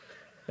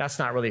 That's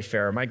not really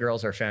fair. My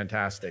girls are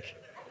fantastic.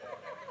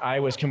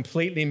 I was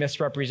completely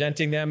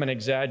misrepresenting them and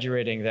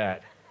exaggerating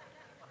that.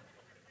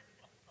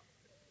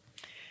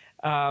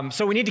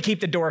 So we need to keep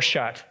the door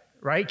shut,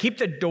 right? Keep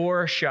the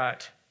door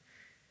shut.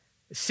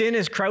 Sin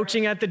is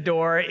crouching at the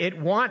door. It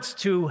wants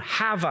to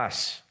have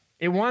us.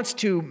 It wants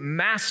to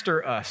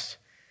master us.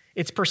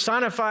 It's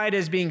personified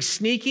as being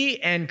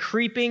sneaky and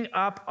creeping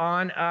up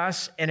on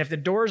us. And if the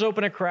doors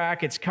open a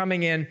crack, it's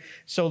coming in.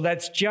 So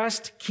let's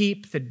just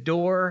keep the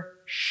door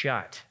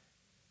shut.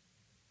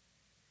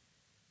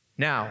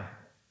 Now,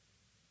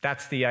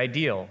 that's the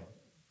ideal.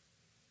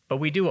 But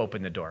we do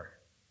open the door.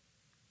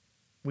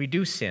 We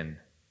do sin.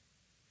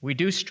 We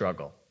do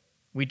struggle.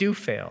 We do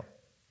fail.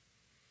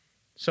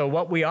 So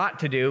what we ought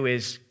to do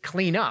is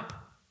clean up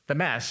the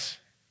mess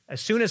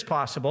as soon as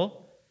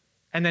possible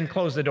and then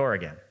close the door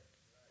again.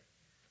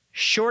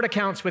 Short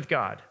accounts with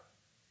God.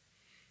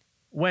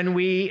 When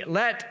we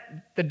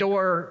let the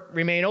door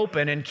remain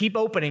open and keep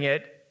opening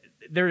it,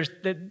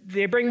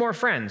 they bring more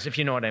friends, if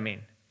you know what I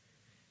mean.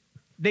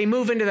 They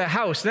move into the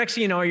house. Next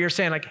thing you know, you're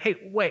saying like, hey,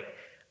 wait,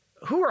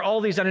 who are all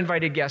these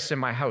uninvited guests in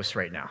my house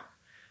right now?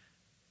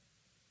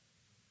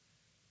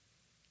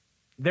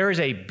 There is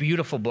a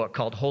beautiful book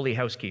called Holy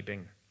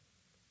Housekeeping.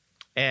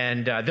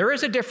 And there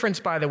is a difference,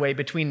 by the way,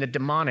 between the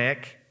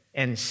demonic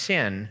and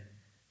sin,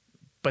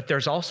 but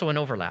there's also an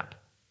overlap.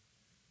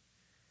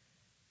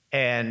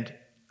 And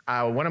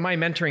one of my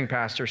mentoring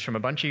pastors from a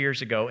bunch of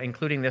years ago,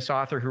 including this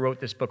author who wrote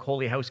this book,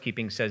 Holy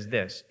Housekeeping, says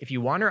this: if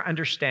you want to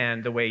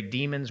understand the way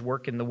demons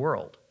work in the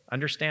world,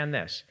 understand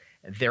this.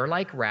 They're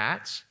like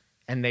rats,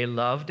 and they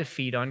love to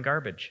feed on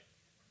garbage.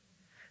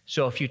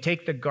 So if you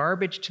take the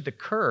garbage to the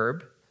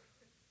curb,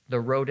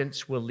 the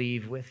rodents will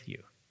leave with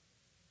you.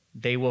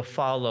 They will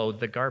follow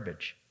the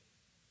garbage.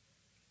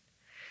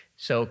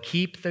 So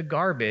keep the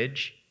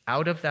garbage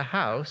out of the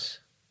house,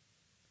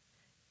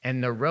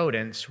 and the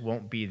rodents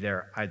won't be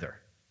there either.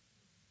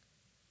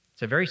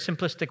 It's a very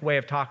simplistic way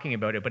of talking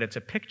about it, but it's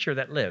a picture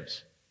that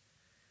lives.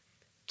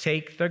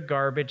 Take the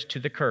garbage to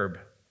the curb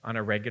on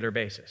a regular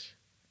basis,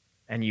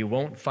 and you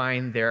won't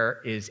find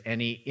there is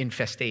any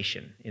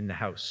infestation in the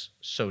house,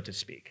 so to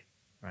speak.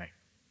 Right?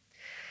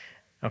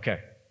 Okay.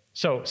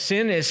 So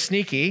sin is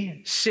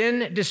sneaky.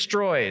 Sin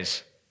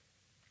destroys.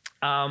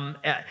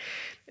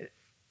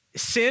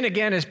 Sin,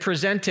 again, is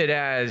presented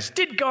as,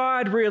 did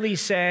God really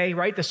say,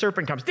 right? The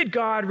serpent comes. Did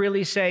God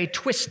really say?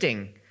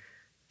 Twisting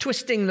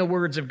the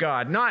words of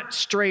God, not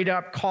straight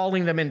up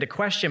calling them into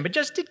question, but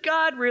just, did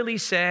God really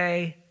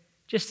say?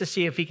 Just to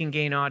see if he can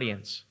gain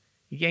audience.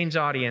 He gains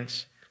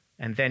audience,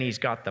 and then he's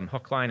got them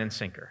hook, line, and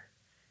sinker.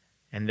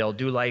 And they'll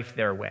do life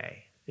their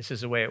way. This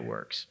is the way it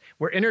works.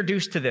 We're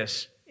introduced to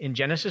this in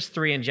Genesis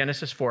 3 and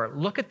Genesis 4.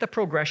 Look at the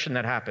progression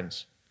that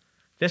happens.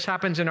 This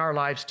happens in our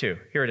lives too.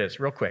 Here it is,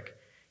 real quick.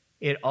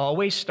 It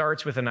always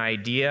starts with an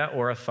idea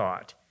or a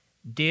thought.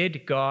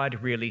 Did God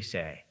really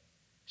say?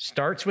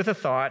 Starts with a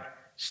thought,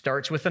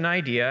 starts with an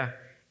idea.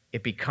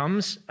 It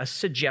becomes a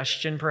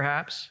suggestion,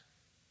 perhaps,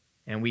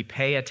 and we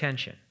pay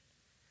attention.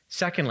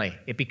 Secondly,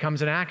 it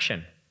becomes an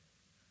action.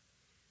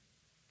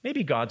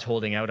 Maybe God's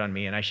holding out on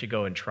me and I should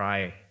go and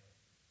try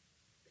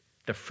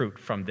the fruit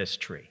from this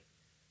tree.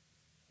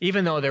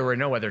 Even though there were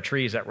no other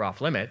trees that were off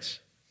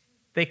limits,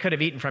 they could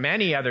have eaten from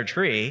any other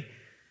tree.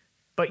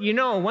 But you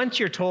know, once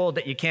you're told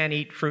that you can't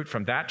eat fruit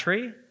from that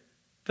tree,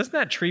 doesn't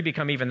that tree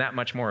become even that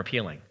much more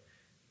appealing?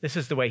 This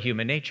is the way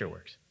human nature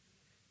works.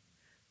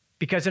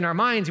 Because in our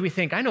minds, we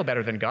think, I know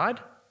better than God.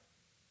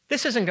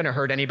 This isn't going to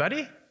hurt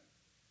anybody,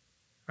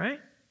 right?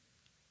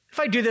 If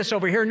I do this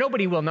over here,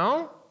 nobody will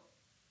know,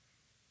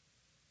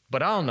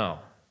 but I'll know.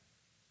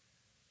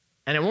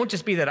 And it won't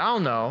just be that I'll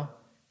know.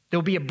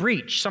 There'll be a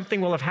breach.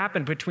 Something will have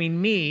happened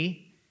between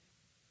me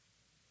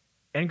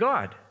and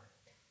God.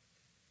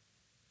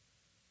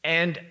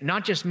 And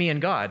not just me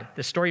and God.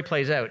 The story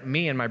plays out,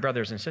 me and my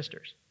brothers and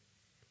sisters.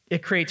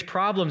 It creates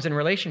problems in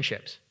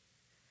relationships.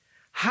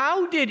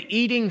 How did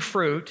eating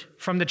fruit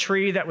from the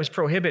tree that was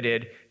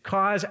prohibited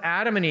cause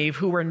Adam and Eve,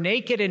 who were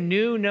naked and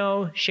knew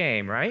no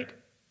shame, right?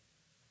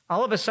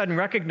 All of a sudden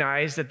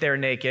recognize that they're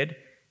naked,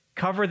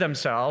 cover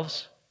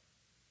themselves,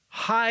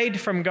 hide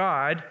from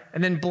God,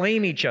 and then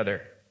blame each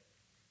other?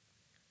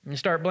 And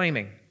start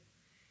blaming.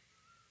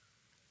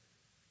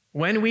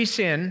 When we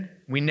sin,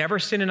 we never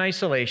sin in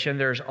isolation.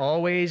 There's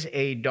always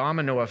a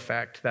domino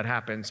effect that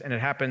happens, and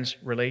it happens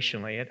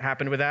relationally. It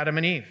happened with Adam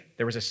and Eve.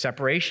 There was a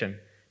separation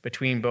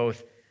between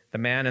both the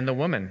man and the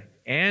woman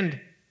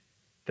and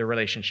their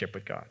relationship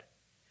with God.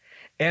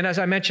 And as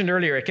I mentioned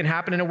earlier, it can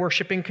happen in a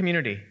worshiping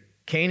community.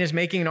 Cain is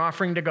making an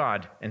offering to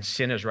God, and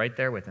sin is right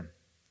there with him.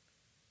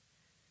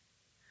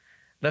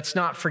 Let's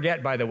not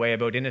forget, by the way,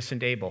 about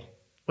innocent Abel.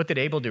 What did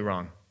Abel do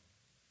wrong?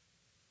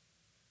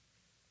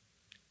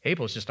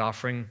 Abel's just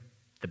offering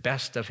the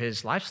best of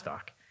his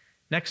livestock.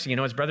 Next thing you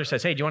know, his brother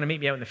says, hey, do you want to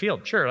meet me out in the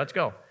field? Sure, let's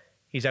go.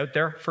 He's out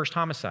there, first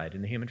homicide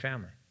in the human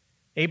family.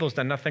 Abel's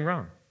done nothing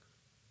wrong.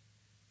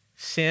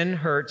 Sin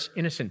hurts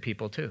innocent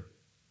people too.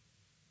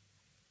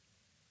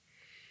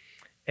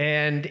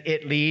 And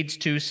it leads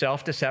to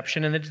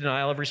self-deception and the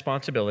denial of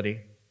responsibility.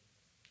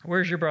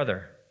 Where's your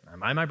brother?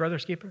 Am I my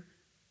brother's keeper?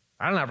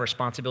 I don't have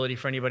responsibility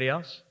for anybody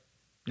else.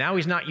 Now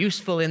he's not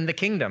useful in the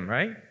kingdom,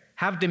 right?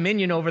 Have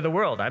dominion over the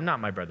world. I'm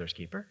not my brother's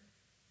keeper.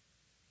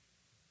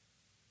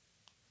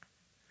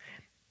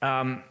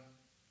 I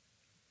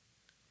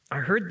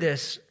heard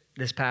this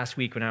past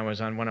week when I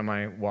was on one of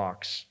my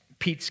walks.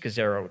 Pete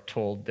Scazzaro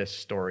told this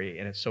story,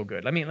 and it's so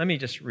good. Let me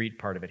just read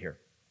part of it here.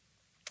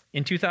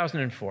 In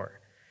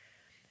 2004,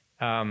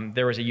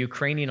 there was a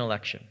Ukrainian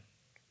election.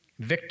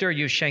 Viktor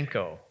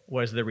Yushchenko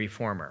was the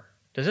reformer.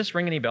 Does this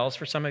ring any bells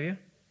for some of you?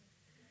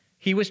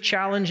 He was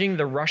challenging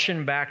the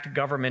Russian-backed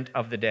government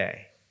of the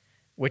day,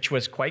 which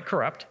was quite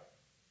corrupt,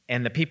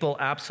 and the people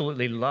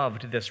absolutely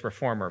loved this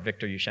reformer,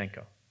 Viktor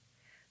Yushchenko.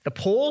 The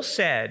poll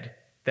said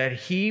that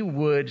he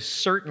would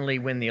certainly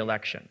win the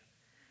election.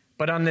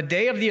 But on the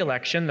day of the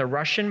election, the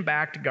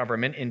Russian-backed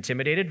government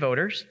intimidated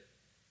voters,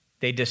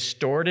 they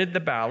distorted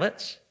the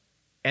ballots,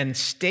 and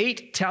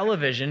state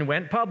television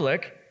went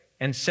public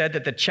and said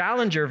that the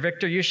challenger,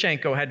 Viktor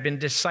Yushchenko, had been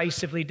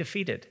decisively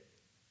defeated.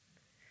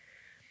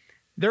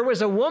 There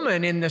was a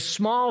woman in the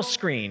small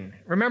screen.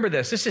 Remember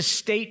this is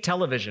state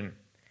television.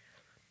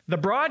 The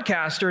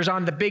broadcaster's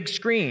on the big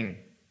screen,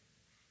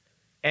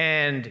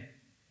 and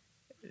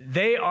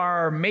they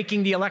are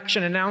making the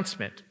election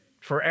announcement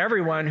for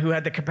everyone who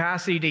had the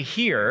capacity to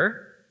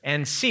hear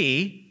and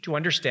see to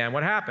understand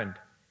what happened.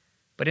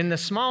 But in the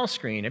small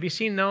screen, have you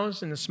seen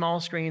those? In the small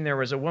screen, there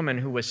was a woman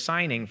who was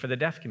signing for the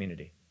deaf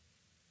community.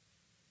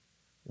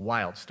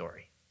 Wild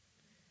story.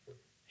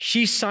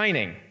 She's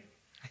signing.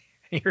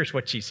 Here's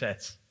what she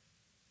says.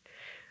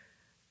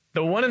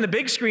 The one in the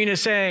big screen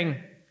is saying,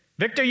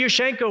 Viktor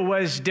Yushchenko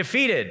was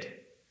defeated.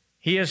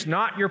 He is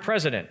not your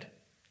president.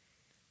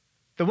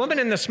 The woman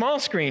in the small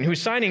screen who's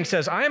signing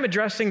says, I am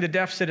addressing the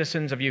deaf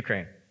citizens of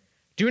Ukraine.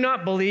 Do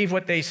not believe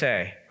what they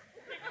say.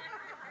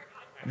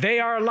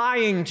 They are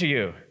lying to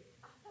you.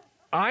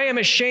 I am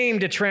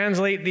ashamed to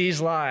translate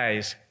these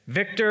lies.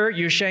 Viktor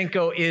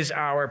Yushchenko is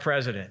our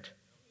president.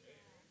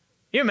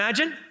 You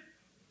imagine?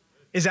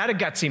 Is that a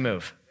gutsy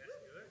move?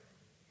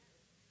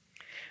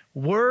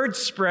 Word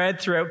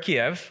spread throughout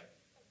Kiev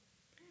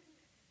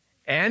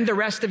and the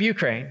rest of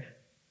Ukraine,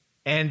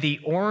 and the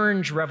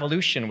Orange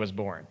Revolution was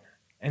born.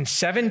 And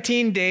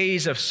 17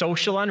 days of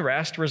social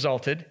unrest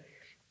resulted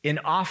in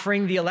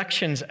offering the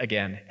elections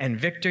again, and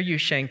Viktor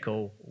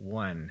Yushchenko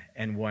won,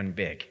 and won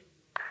big.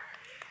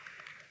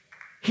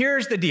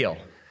 Here's the deal.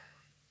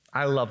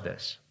 I love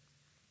this.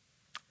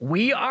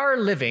 We are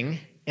living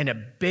in a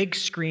big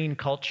screen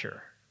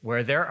culture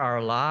where there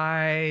are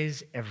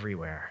lies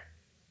everywhere.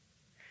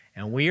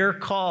 And we are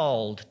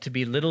called to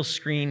be little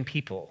screen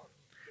people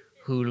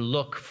who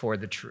look for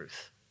the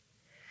truth.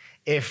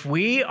 If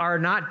we are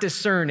not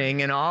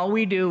discerning and all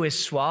we do is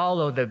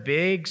swallow the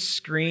big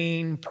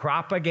screen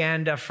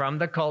propaganda from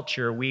the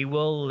culture, we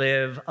will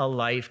live a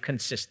life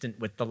consistent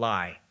with the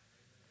lie.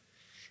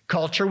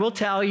 Culture will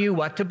tell you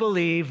what to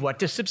believe, what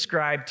to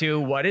subscribe to,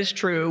 what is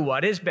true,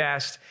 what is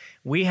best.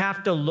 We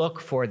have to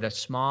look for the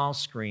small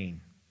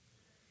screen.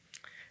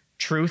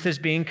 Truth is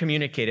being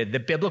communicated. The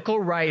biblical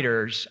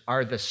writers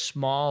are the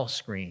small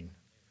screen.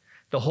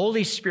 The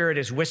Holy Spirit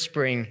is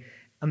whispering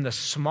on the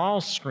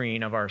small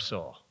screen of our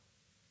soul.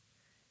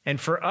 And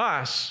for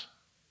us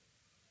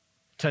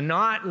to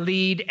not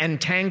lead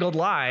entangled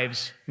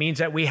lives means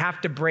that we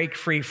have to break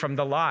free from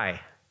the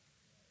lie.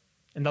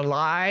 And the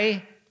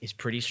lie is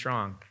pretty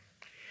strong.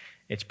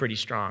 It's pretty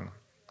strong.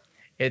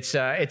 It's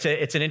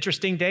an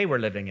interesting day we're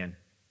living in.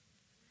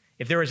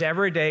 If there was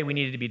ever a day we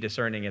needed to be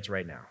discerning, it's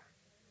right now.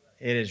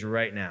 It is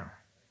right now.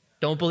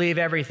 Don't believe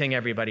everything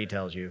everybody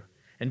tells you.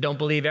 And don't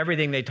believe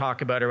everything they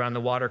talk about around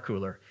the water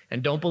cooler.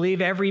 And don't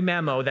believe every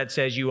memo that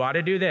says you ought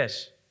to do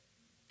this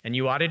and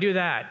you ought to do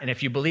that. And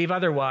if you believe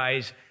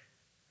otherwise,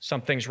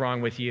 something's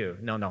wrong with you.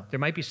 No. There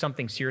might be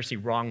something seriously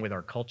wrong with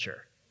our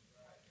culture.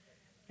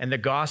 And the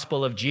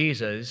gospel of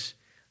Jesus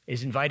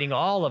is inviting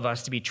all of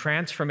us to be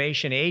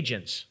transformation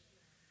agents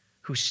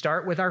who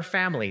start with our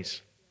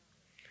families.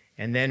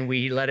 And then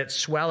we let it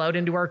swell out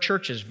into our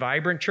churches,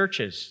 vibrant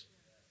churches.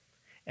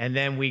 And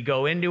then we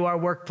go into our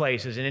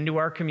workplaces and into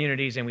our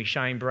communities and we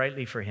shine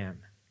brightly for him.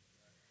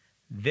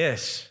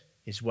 This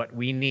is what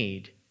we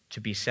need to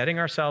be setting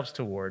ourselves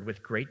toward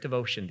with great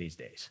devotion these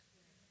days.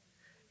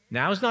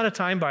 Now is not a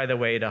time, by the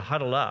way, to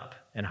huddle up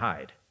and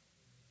hide.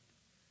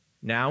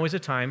 Now is a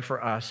time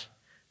for us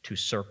to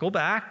circle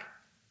back,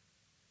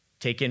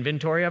 take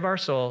inventory of our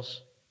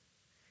souls,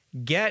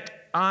 get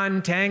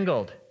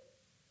untangled.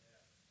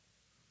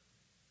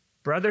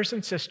 Brothers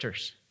and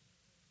sisters,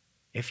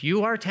 if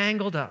you are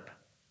tangled up,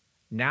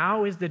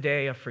 now is the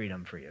day of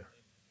freedom for you.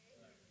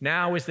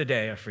 Now is the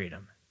day of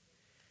freedom.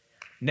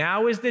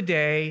 Now is the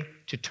day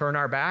to turn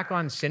our back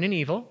on sin and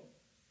evil.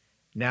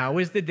 Now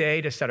is the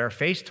day to set our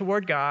face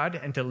toward God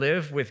and to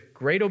live with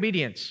great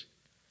obedience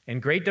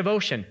and great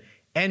devotion.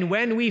 And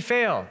when we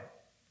fail,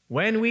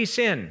 when we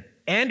sin,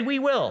 and we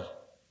will,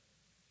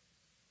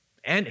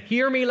 and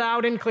hear me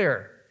loud and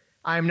clear,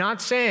 I'm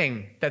not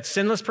saying that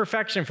sinless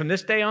perfection from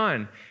this day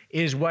on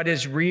is what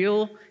is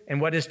real and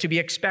what is to be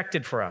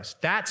expected for us.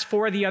 That's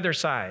for the other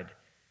side.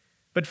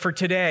 But for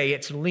today,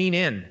 it's lean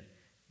in.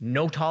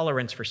 No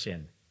tolerance for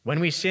sin. When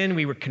we sin,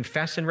 we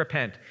confess and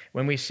repent.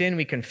 When we sin,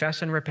 we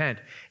confess and repent.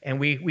 And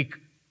we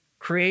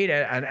create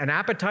an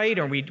appetite,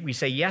 or we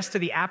say yes to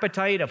the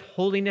appetite of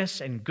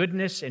holiness and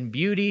goodness and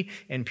beauty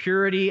and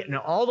purity and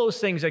all those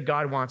things that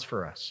God wants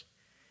for us.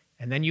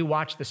 And then you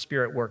watch the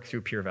Spirit work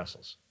through pure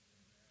vessels.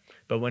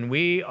 But when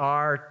we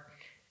are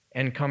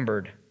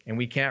encumbered and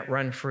we can't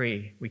run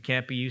free, we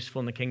can't be useful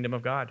in the kingdom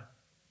of God.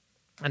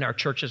 And our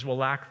churches will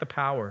lack the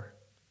power,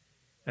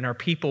 and our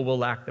people will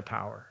lack the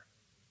power.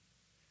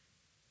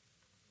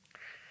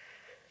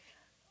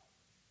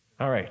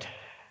 All right.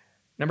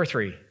 Number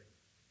 3.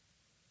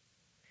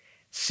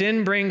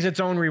 Sin brings its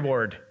own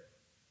reward,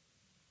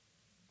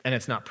 and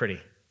it's not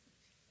pretty.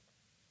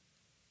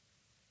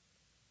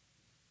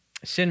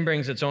 Sin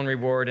brings its own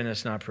reward, and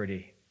it's not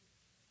pretty.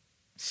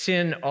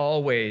 Sin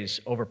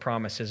always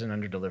overpromises and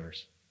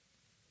underdelivers.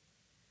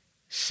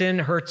 Sin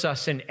hurts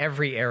us in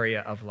every area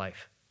of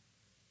life.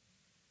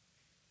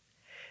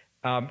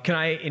 Can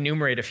I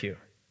enumerate a few?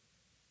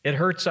 It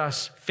hurts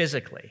us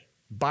physically,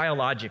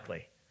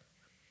 biologically.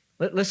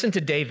 Listen to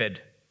David.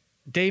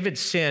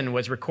 David's sin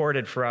was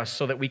recorded for us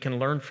so that we can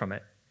learn from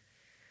it.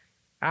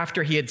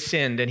 After he had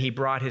sinned and he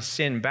brought his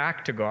sin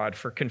back to God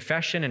for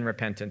confession and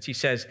repentance, he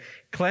says,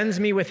 "Cleanse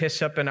me with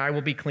hyssop and I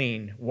will be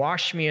clean.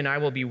 Wash me and I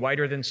will be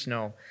whiter than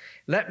snow.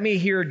 Let me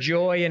hear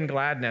joy and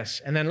gladness."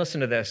 And then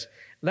listen to this.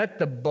 "Let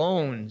the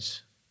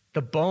bones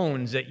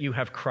that you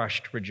have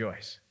crushed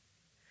rejoice."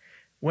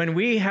 When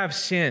we have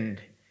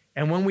sinned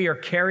and when we are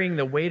carrying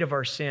the weight of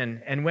our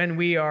sin and when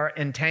we are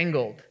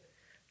entangled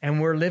and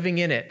we're living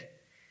in it,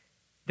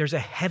 there's a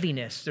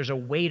heaviness, there's a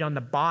weight on the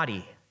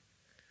body,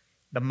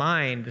 the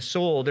mind, the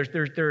soul.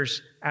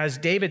 There's, as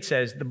David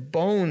says, the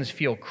bones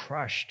feel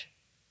crushed.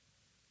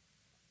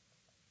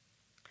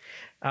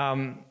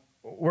 We're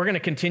going to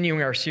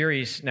continue our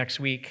series next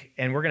week,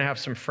 and we're going to have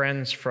some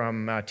friends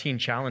from Teen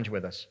Challenge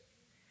with us.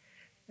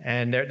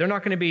 And they're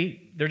just going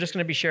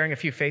to be sharing a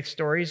few faith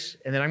stories,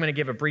 and then I'm going to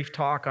give a brief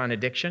talk on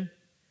addiction.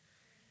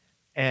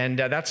 And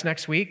that's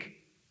next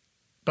week.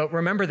 But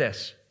remember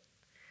this.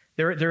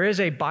 There is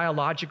a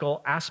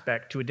biological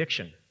aspect to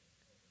addiction.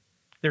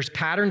 There's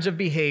patterns of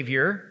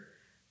behavior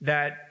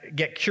that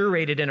get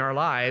curated in our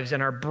lives,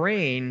 and our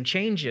brain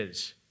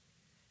changes.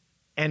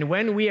 And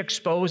when we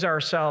expose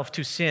ourselves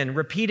to sin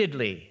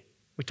repeatedly,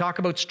 we talk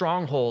about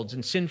strongholds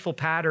and sinful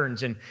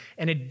patterns and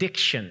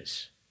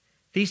addictions.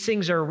 These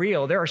things are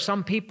real. There are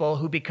some people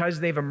who, because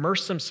they've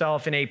immersed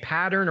themselves in a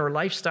pattern or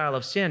lifestyle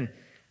of sin,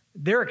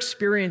 they're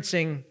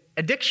experiencing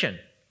addiction.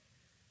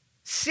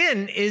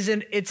 Sin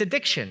it's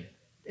addiction.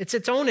 It's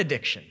its own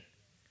addiction.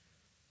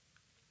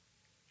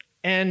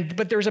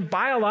 But there's a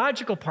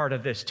biological part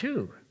of this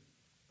too.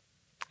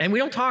 And we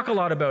don't talk a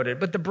lot about it,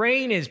 but the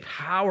brain is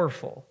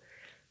powerful,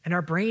 and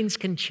our brains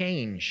can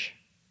change.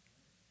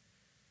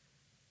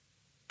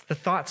 The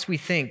thoughts we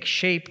think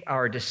shape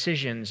our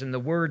decisions and the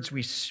words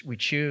we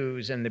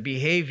choose and the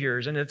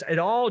behaviors, and it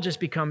all just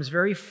becomes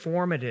very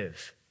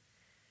formative.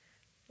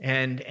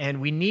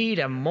 And we need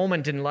a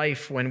moment in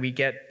life when we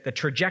get the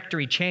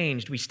trajectory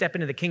changed. We step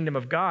into the kingdom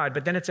of God,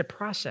 but then it's a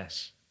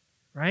process,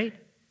 right?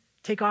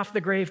 Take off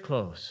the grave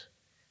clothes.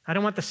 I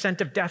don't want the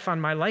scent of death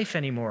on my life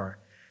anymore.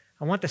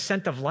 I want the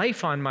scent of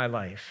life on my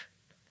life.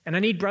 And I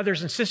need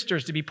brothers and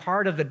sisters to be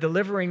part of the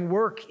delivering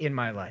work in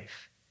my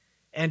life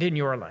and in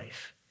your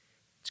life.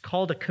 It's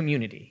called a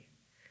community.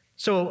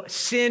 So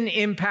sin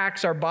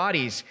impacts our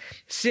bodies.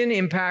 Sin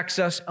impacts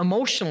us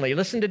emotionally.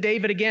 Listen to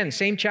David again,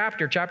 same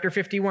chapter, chapter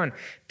 51.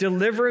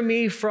 "Deliver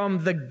me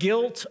from the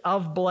guilt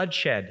of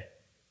bloodshed.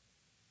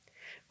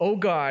 O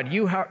God,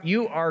 you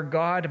are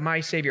God, my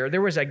Savior." There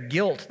was a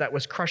guilt that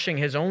was crushing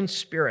his own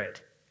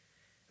spirit.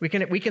 We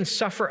can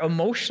suffer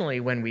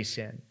emotionally when we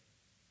sin.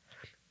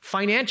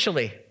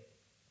 Financially,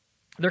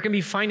 there can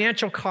be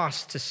financial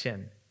costs to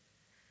sin.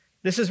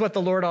 This is what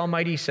the Lord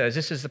Almighty says.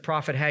 This is the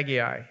prophet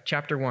Haggai,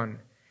 chapter 1.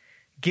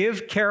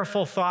 "Give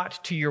careful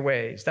thought to your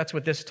ways." That's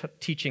what this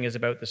teaching is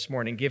about this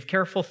morning. Give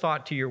careful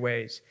thought to your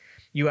ways.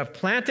 "You have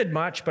planted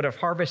much, but have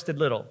harvested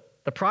little."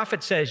 The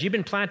prophet says, you've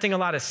been planting a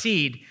lot of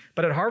seed,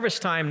 but at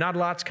harvest time, not a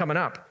lot's coming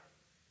up.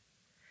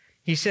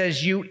 He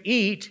says, "You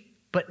eat,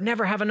 but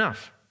never have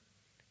enough.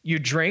 You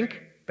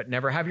drink, but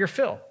never have your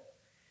fill.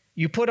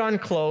 You put on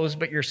clothes,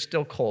 but you're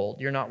still cold.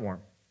 You're not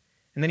warm."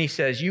 And then he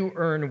says, "You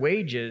earn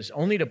wages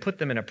only to put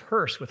them in a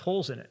purse with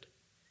holes in it.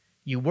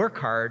 You work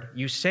hard,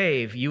 you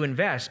save, you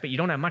invest, but you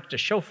don't have much to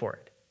show for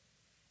it."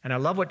 And I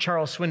love what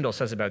Charles Swindoll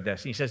says about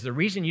this. He says, the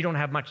reason you don't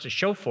have much to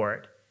show for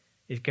it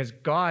is because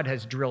God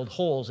has drilled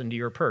holes into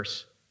your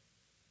purse.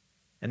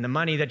 And the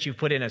money that you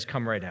put in has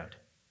come right out.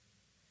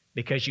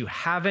 Because you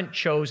haven't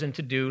chosen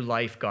to do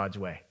life God's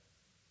way.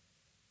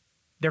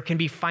 There can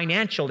be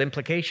financial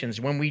implications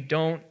when we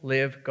don't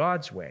live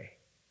God's way.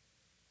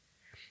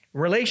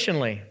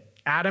 Relationally,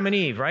 Adam and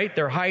Eve, right?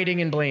 They're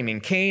hiding and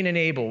blaming. Cain and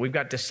Abel, we've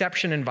got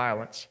deception and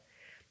violence.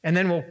 And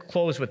then we'll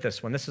close with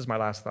this one. This is my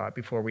last thought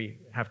before we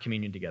have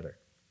communion together.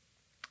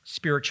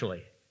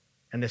 Spiritually,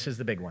 and this is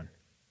the big one.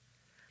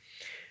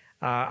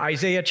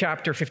 Isaiah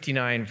chapter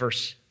 59,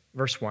 verse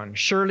 1.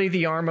 "Surely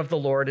the arm of the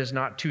Lord is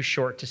not too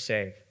short to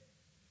save."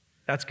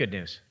 That's good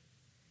news.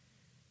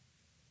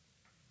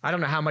 I don't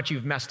know how much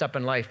you've messed up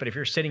in life, but if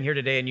you're sitting here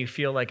today and you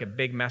feel like a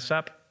big mess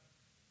up,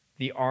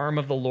 the arm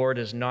of the Lord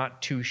is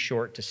not too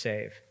short to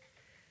save,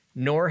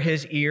 nor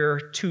his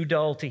ear too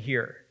dull to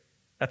hear.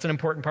 That's an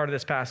important part of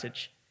this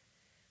passage.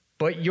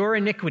 "But your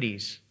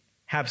iniquities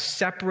have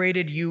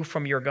separated you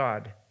from your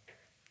God,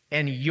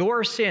 and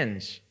your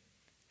sins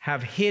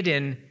have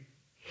hidden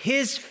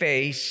his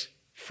face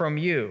from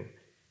you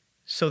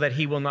so that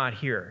he will not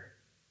hear."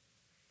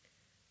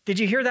 Did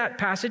you hear that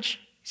passage?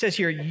 He says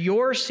here,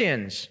 your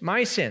sins,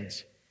 my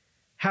sins,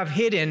 have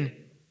hidden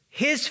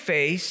his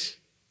face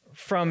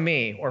from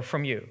me or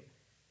from you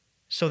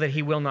so that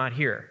he will not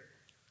hear.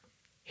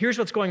 Here's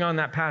what's going on in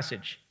that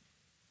passage.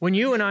 When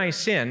you and I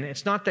sin,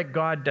 it's not that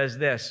God does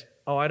this.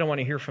 Oh, I don't want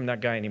to hear from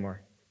that guy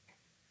anymore.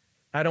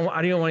 I don't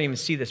want to even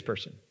see this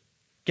person.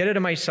 Get out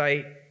of my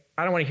sight.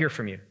 I don't want to hear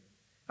from you.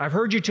 I've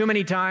heard you too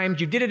many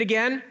times. You did it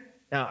again.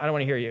 No, I don't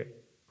want to hear you.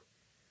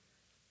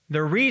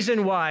 The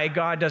reason why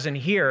God doesn't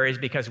hear is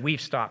because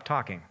we've stopped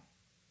talking.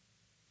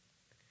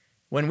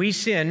 When we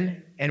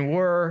sin and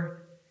we're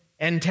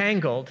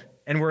entangled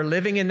and we're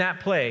living in that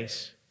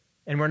place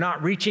and we're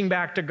not reaching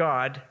back to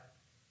God,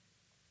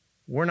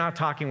 we're not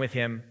talking with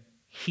him.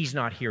 He's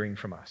not hearing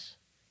from us.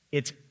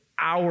 It's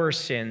our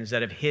sins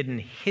that have hidden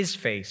his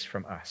face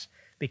from us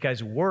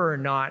because we're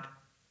not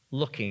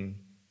looking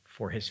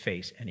for his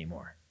face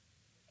anymore.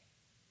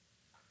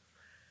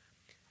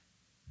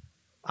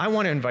 I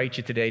want to invite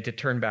you today to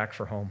turn back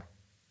for home.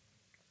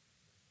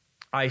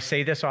 I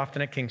say this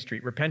often at King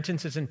Street.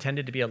 Repentance is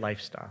intended to be a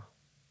lifestyle.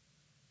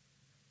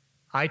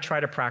 I try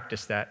to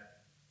practice that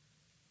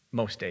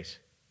most days.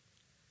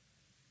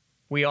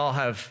 We all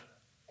have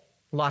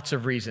lots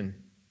of reason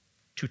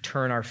to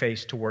turn our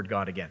face toward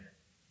God again.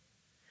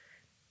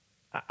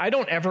 I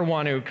don't ever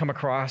want to come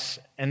across,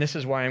 and this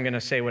is why I'm going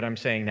to say what I'm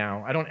saying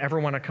now, I don't ever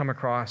want to come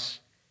across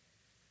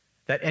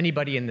that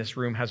anybody in this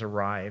room has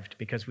arrived,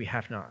 because we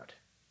have not.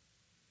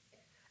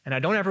 And I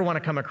don't ever want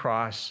to come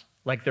across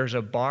like there's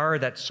a bar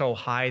that's so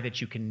high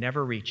that you can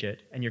never reach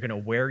it, and you're going to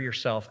wear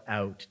yourself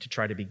out to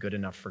try to be good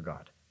enough for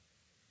God.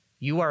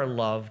 You are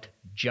loved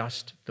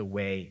just the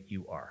way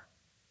you are.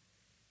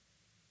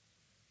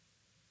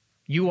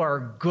 You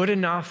are good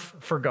enough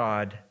for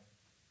God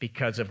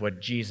because of what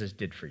Jesus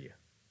did for you.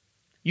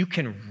 You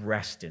can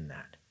rest in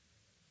that.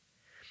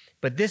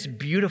 But this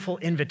beautiful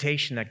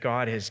invitation that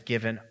God has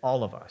given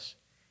all of us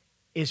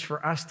is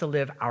for us to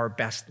live our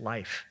best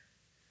life.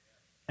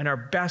 And our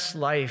best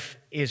life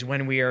is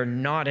when we are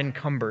not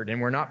encumbered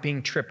and we're not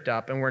being tripped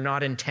up and we're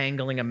not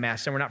entangling a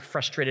mess and we're not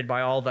frustrated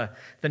by all the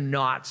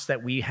knots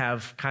that we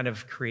have kind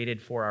of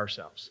created for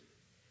ourselves.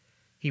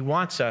 He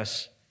wants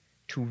us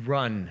to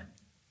run.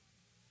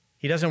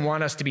 He doesn't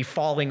want us to be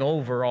falling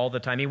over all the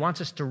time. He wants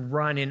us to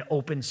run in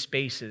open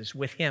spaces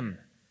with him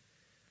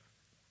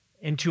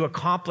and to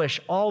accomplish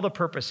all the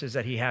purposes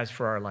that he has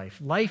for our life.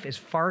 Life is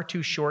far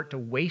too short to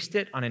waste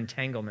it on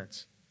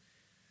entanglements.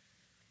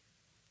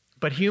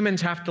 But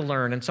humans have to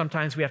learn, and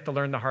sometimes we have to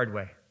learn the hard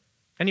way.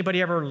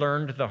 Anybody ever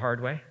learned the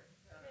hard way?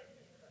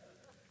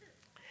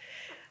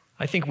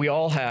 I think we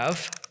all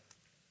have,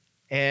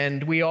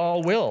 and we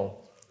all will.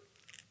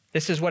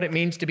 This is what it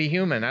means to be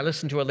human. I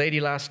listened to a lady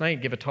last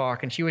night give a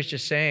talk, and she was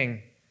just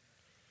saying,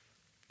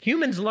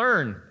 humans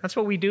learn. That's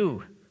what we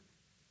do.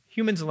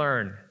 Humans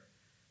learn.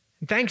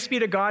 And thanks be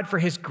to God for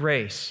his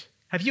grace.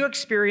 Have you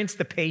experienced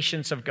the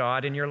patience of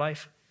God in your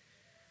life?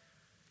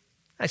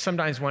 I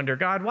sometimes wonder,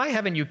 God, why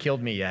haven't you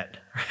killed me yet?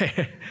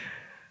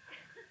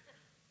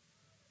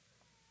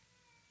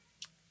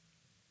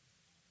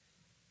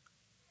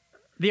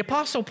 The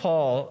Apostle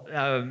Paul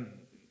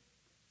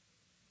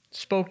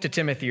spoke to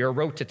Timothy or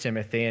wrote to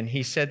Timothy, and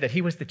he said that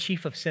he was the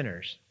chief of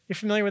sinners. You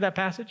familiar with that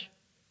passage?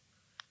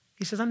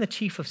 He says, I'm the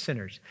chief of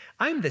sinners.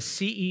 I'm the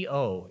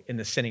CEO in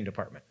the sinning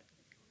department.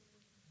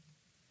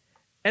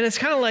 And it's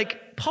kind of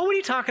like, Paul, what are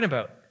you talking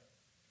about?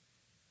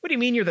 What do you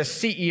mean you're the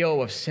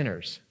CEO of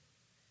sinners?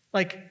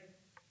 Like,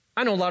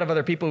 I know a lot of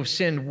other people who've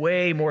sinned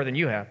way more than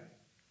you have.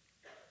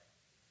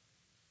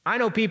 I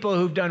know people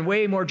who've done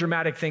way more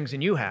dramatic things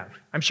than you have.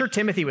 I'm sure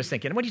Timothy was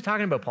thinking, what are you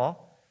talking about,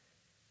 Paul?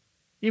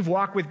 You've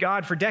walked with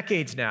God for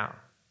decades now.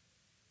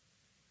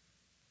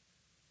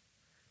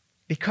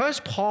 Because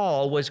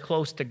Paul was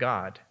close to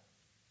God,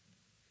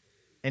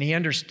 and he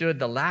understood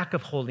the lack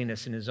of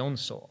holiness in his own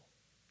soul,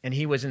 and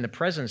he was in the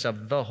presence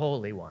of the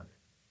Holy One,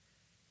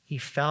 he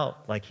felt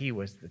like he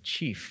was the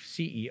chief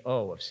CEO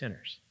of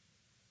sinners.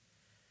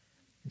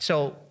 And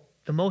so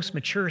the most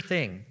mature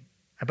thing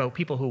about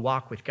people who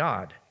walk with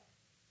God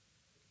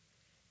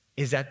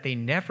is that they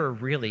never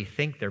really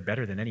think they're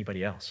better than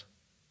anybody else.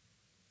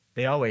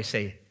 They always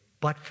say,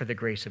 but for the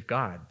grace of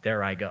God,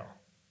 there I go.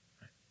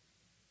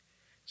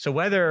 So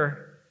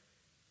whether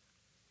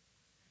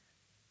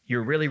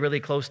you're really,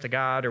 really close to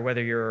God or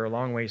whether you're a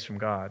long ways from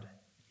God,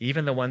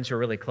 even the ones who are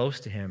really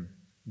close to him,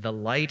 the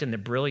light and the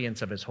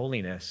brilliance of his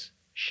holiness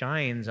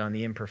shines on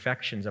the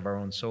imperfections of our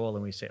own soul,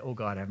 and we say, oh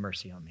God, have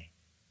mercy on me.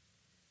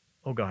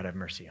 Oh God, have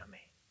mercy on me.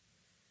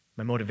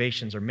 My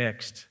motivations are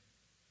mixed.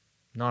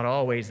 Not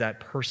always that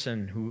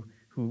person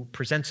who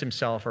presents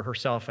himself or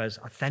herself as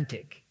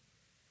authentic.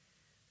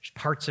 There's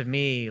parts of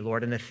me,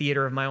 Lord, in the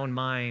theater of my own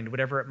mind,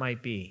 whatever it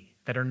might be,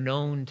 that are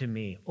known to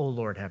me. Oh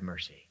Lord, have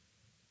mercy.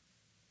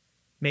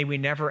 May we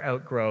never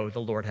outgrow the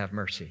Lord have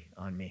mercy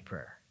on me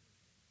prayer.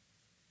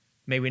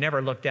 May we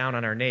never look down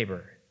on our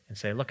neighbor and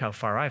say, look how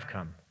far I've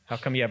come. How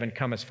come you haven't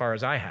come as far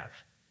as I have?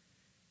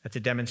 That's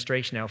a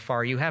demonstration how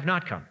far you have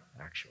not come,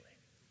 actually.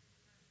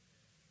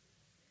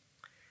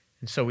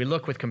 And so we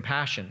look with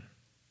compassion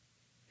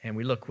and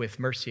we look with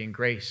mercy and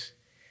grace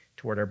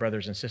toward our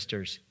brothers and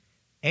sisters.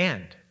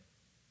 And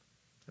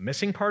the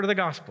missing part of the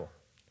gospel,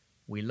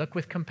 we look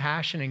with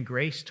compassion and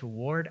grace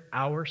toward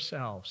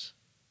ourselves.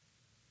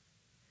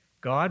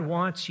 God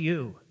wants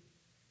you,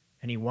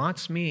 and he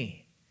wants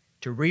me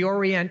to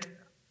reorient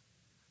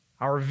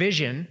our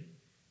vision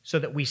so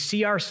that we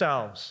see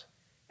ourselves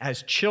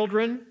as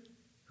children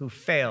who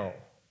fail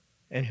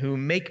and who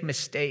make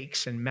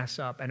mistakes and mess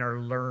up and are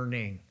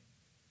learning.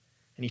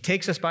 And he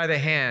takes us by the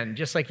hand,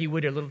 just like he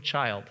would a little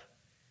child.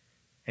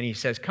 And he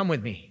says, come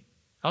with me.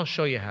 I'll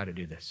show you how to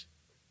do this.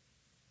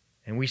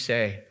 And we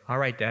say, all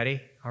right,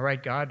 Daddy. All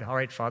right, God. All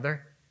right,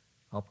 Father.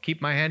 I'll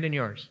keep my hand in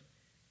yours.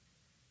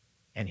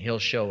 And he'll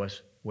show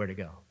us where to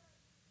go.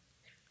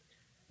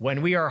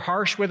 When we are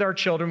harsh with our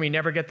children, we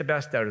never get the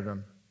best out of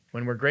them.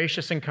 When we're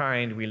gracious and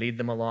kind, we lead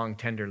them along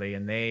tenderly,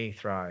 and they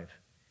thrive.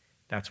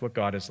 That's what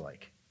God is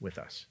like with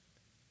us.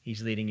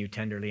 He's leading you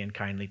tenderly and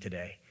kindly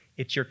today.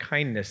 It's your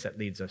kindness that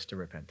leads us to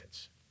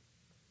repentance.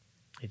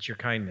 It's your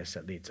kindness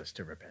that leads us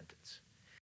to repentance.